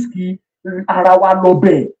gbọ́dọ̀ rísíkì ara wa lọ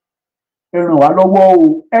bẹ́ẹ̀ ẹ ràn wá lọ́wọ́ o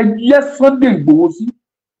ẹ yẹ Sunday Igboho sí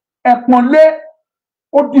ẹ pọ́nlé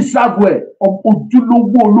ó dìsáàbù ẹ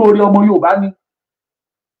ojúlówó olóore ọmọ Yorùbá ni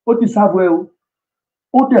ó dìsáàbù ẹ o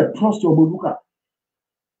ó dẹ̀ trust Ọmọlúkà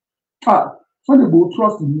Sunday Igboho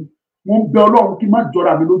trust mi wọ́n ń bẹ Ọlọ́run kí n má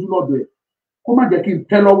jọra mi lójú lọ́dọ̀ ẹ̀ kó má jẹ́ kí n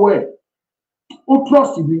tẹ́ lọ́wọ́ ẹ̀ ó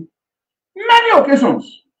trust mi many occasions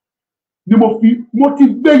ni mo ti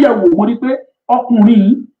gbé yẹ̀wò mo rí pé ọkùnrin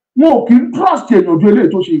wọn ò kí ń trust èèyàn ju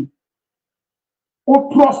eléyìí tó ṣe ó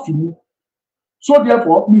trust mi so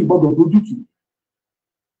therefore mi ìgbọ́dọ̀ dojú tì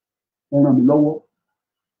ẹ ràn mí lọ́wọ́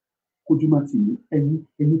kójú má tì mí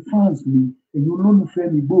ẹ̀yin fans mi ẹ̀yin olólùfẹ́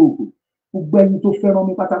mi gbogbo ẹ̀yin tó fẹ́ràn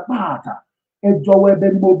mi pátápátá ẹ jọ̀wọ́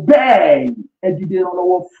ẹ̀bẹ̀ ni mo bẹ̀ ẹ dìde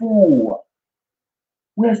ìrànlọ́wọ́ fún wa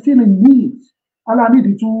we are still in need ala need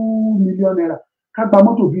 2 million naira ká gba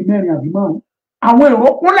mọ́tò bíi 4 àbí 5 àwọn èrò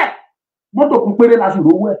kúnlẹ̀ mọ́tò kún péré la sì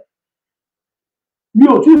rówó ẹ̀ mi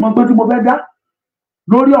ò tí ì mọ gbọ́n tí mo fẹ́ dá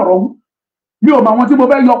lórí ọ̀rọ̀ ọ̀hún mi ò mọ àwọn tí mo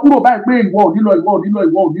fẹ́ yọ kúrò báyìí pé ìwọ ò ní lọ ìwọ ò ní lọ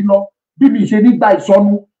ìwọ ò ní lọ bí mi ṣe nígbà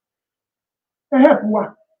ìsọnù ẹ help wa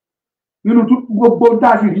nínú gbogbo tá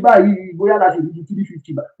a sì rí báyìí bóyá la sì rí ju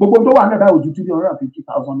 350 bá gbogbo tó wà náà ojú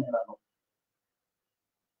 350,000 naira lọ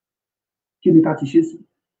kí ni ká ti ṣe sí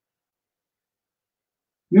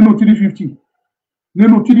nínú 350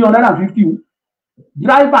 nínú 350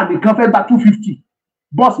 driver nìkan fẹ́ gba 250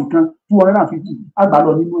 bọ́ọ̀sì kan 250 àgbà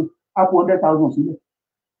lọ nínú ẹ̀ á kó 100,000 sílẹ̀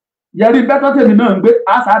yẹrí bẹ́tọ́ tèmi náà ń gbé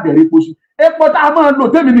àṣà àdẹ̀rẹ̀ epo sí epo tá a máa lò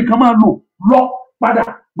tèmi nìkan máa lò lọ padà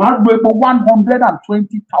máa lo epo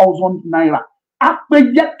 120,000 naira á pé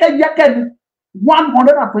yẹ́kẹ́yẹ́kẹ́ ni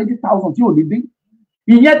 120,000 tí ò ní dín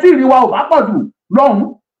ìyẹn tí ìrìn wa ò bá pọ̀ jù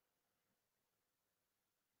lọ́hùn-ún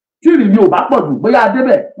tí ìrìn mi ò bá pọ̀ jù bóyá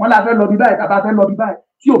adébẹ̀ wọ́n la fẹ́ lọ bí báyìí tàbá fẹ́ lọ bí báyìí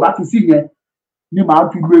tí ò bá ti sí yẹn ni màá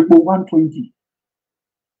fi lo epo 120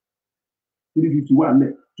 350 wà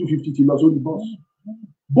nílẹ̀ 250 ti lọ sórí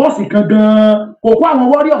bọ́ọ̀sì kan gan-an kò kó àwọn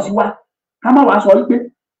warriors wa ká má wàá sọ wípé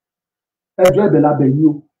ẹjọ́ ẹ̀bẹ̀ la bẹ̀ yín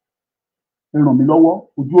o ẹ ràn mí lọ́wọ́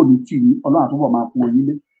ojú òní tì yín Ọlọ́run àtúbọ̀ máa fún oyin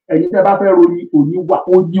lé ẹ̀yin tẹ́ bá fẹ́ ròyìn òní wà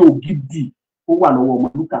ó ní ògidì ó wà lọ́wọ́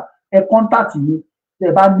Ọmọlúkà ẹ kọ́ńtàtì mi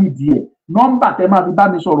tẹ́ bá nídìí ẹ̀ nọ́mbà tẹ́ máa fi bá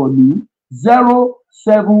mi sọ̀rọ̀ ní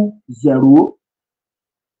 070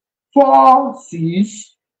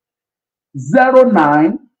 46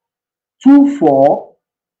 09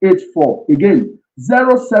 2484 again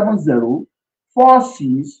 070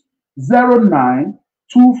 46 09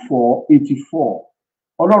 2484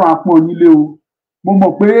 Ọlọ́run á pọ́n yín lé o mo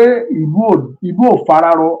mọ̀ pé ìlú ò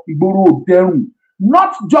fararọ ìgboro ò dẹrùn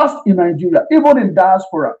not just in Nigeria even in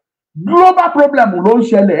diaspora global problem ló ń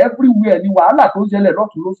ṣẹlẹ̀ everywhere ni wàhálà tó ń ṣẹlẹ̀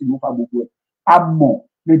lọ́tún lósì ló fa gbogbo ẹ̀ àmọ́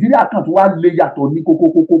Nàìjíríà kan tó wá lé yàtọ̀ ní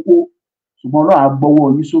kókókókókó ṣùgbọ́n Ọlọ́run á gbọ́wọ́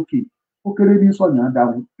yín sókè ó kéré ní sọ̀yàn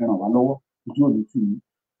dáhùn ẹ ràn wá lọ́wọ́ ojú òní tì yín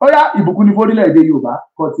ó yá ìbùkún ní fórílẹ̀-èdè Yorùbá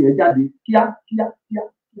kọ tiẹ̀ jáde kíá.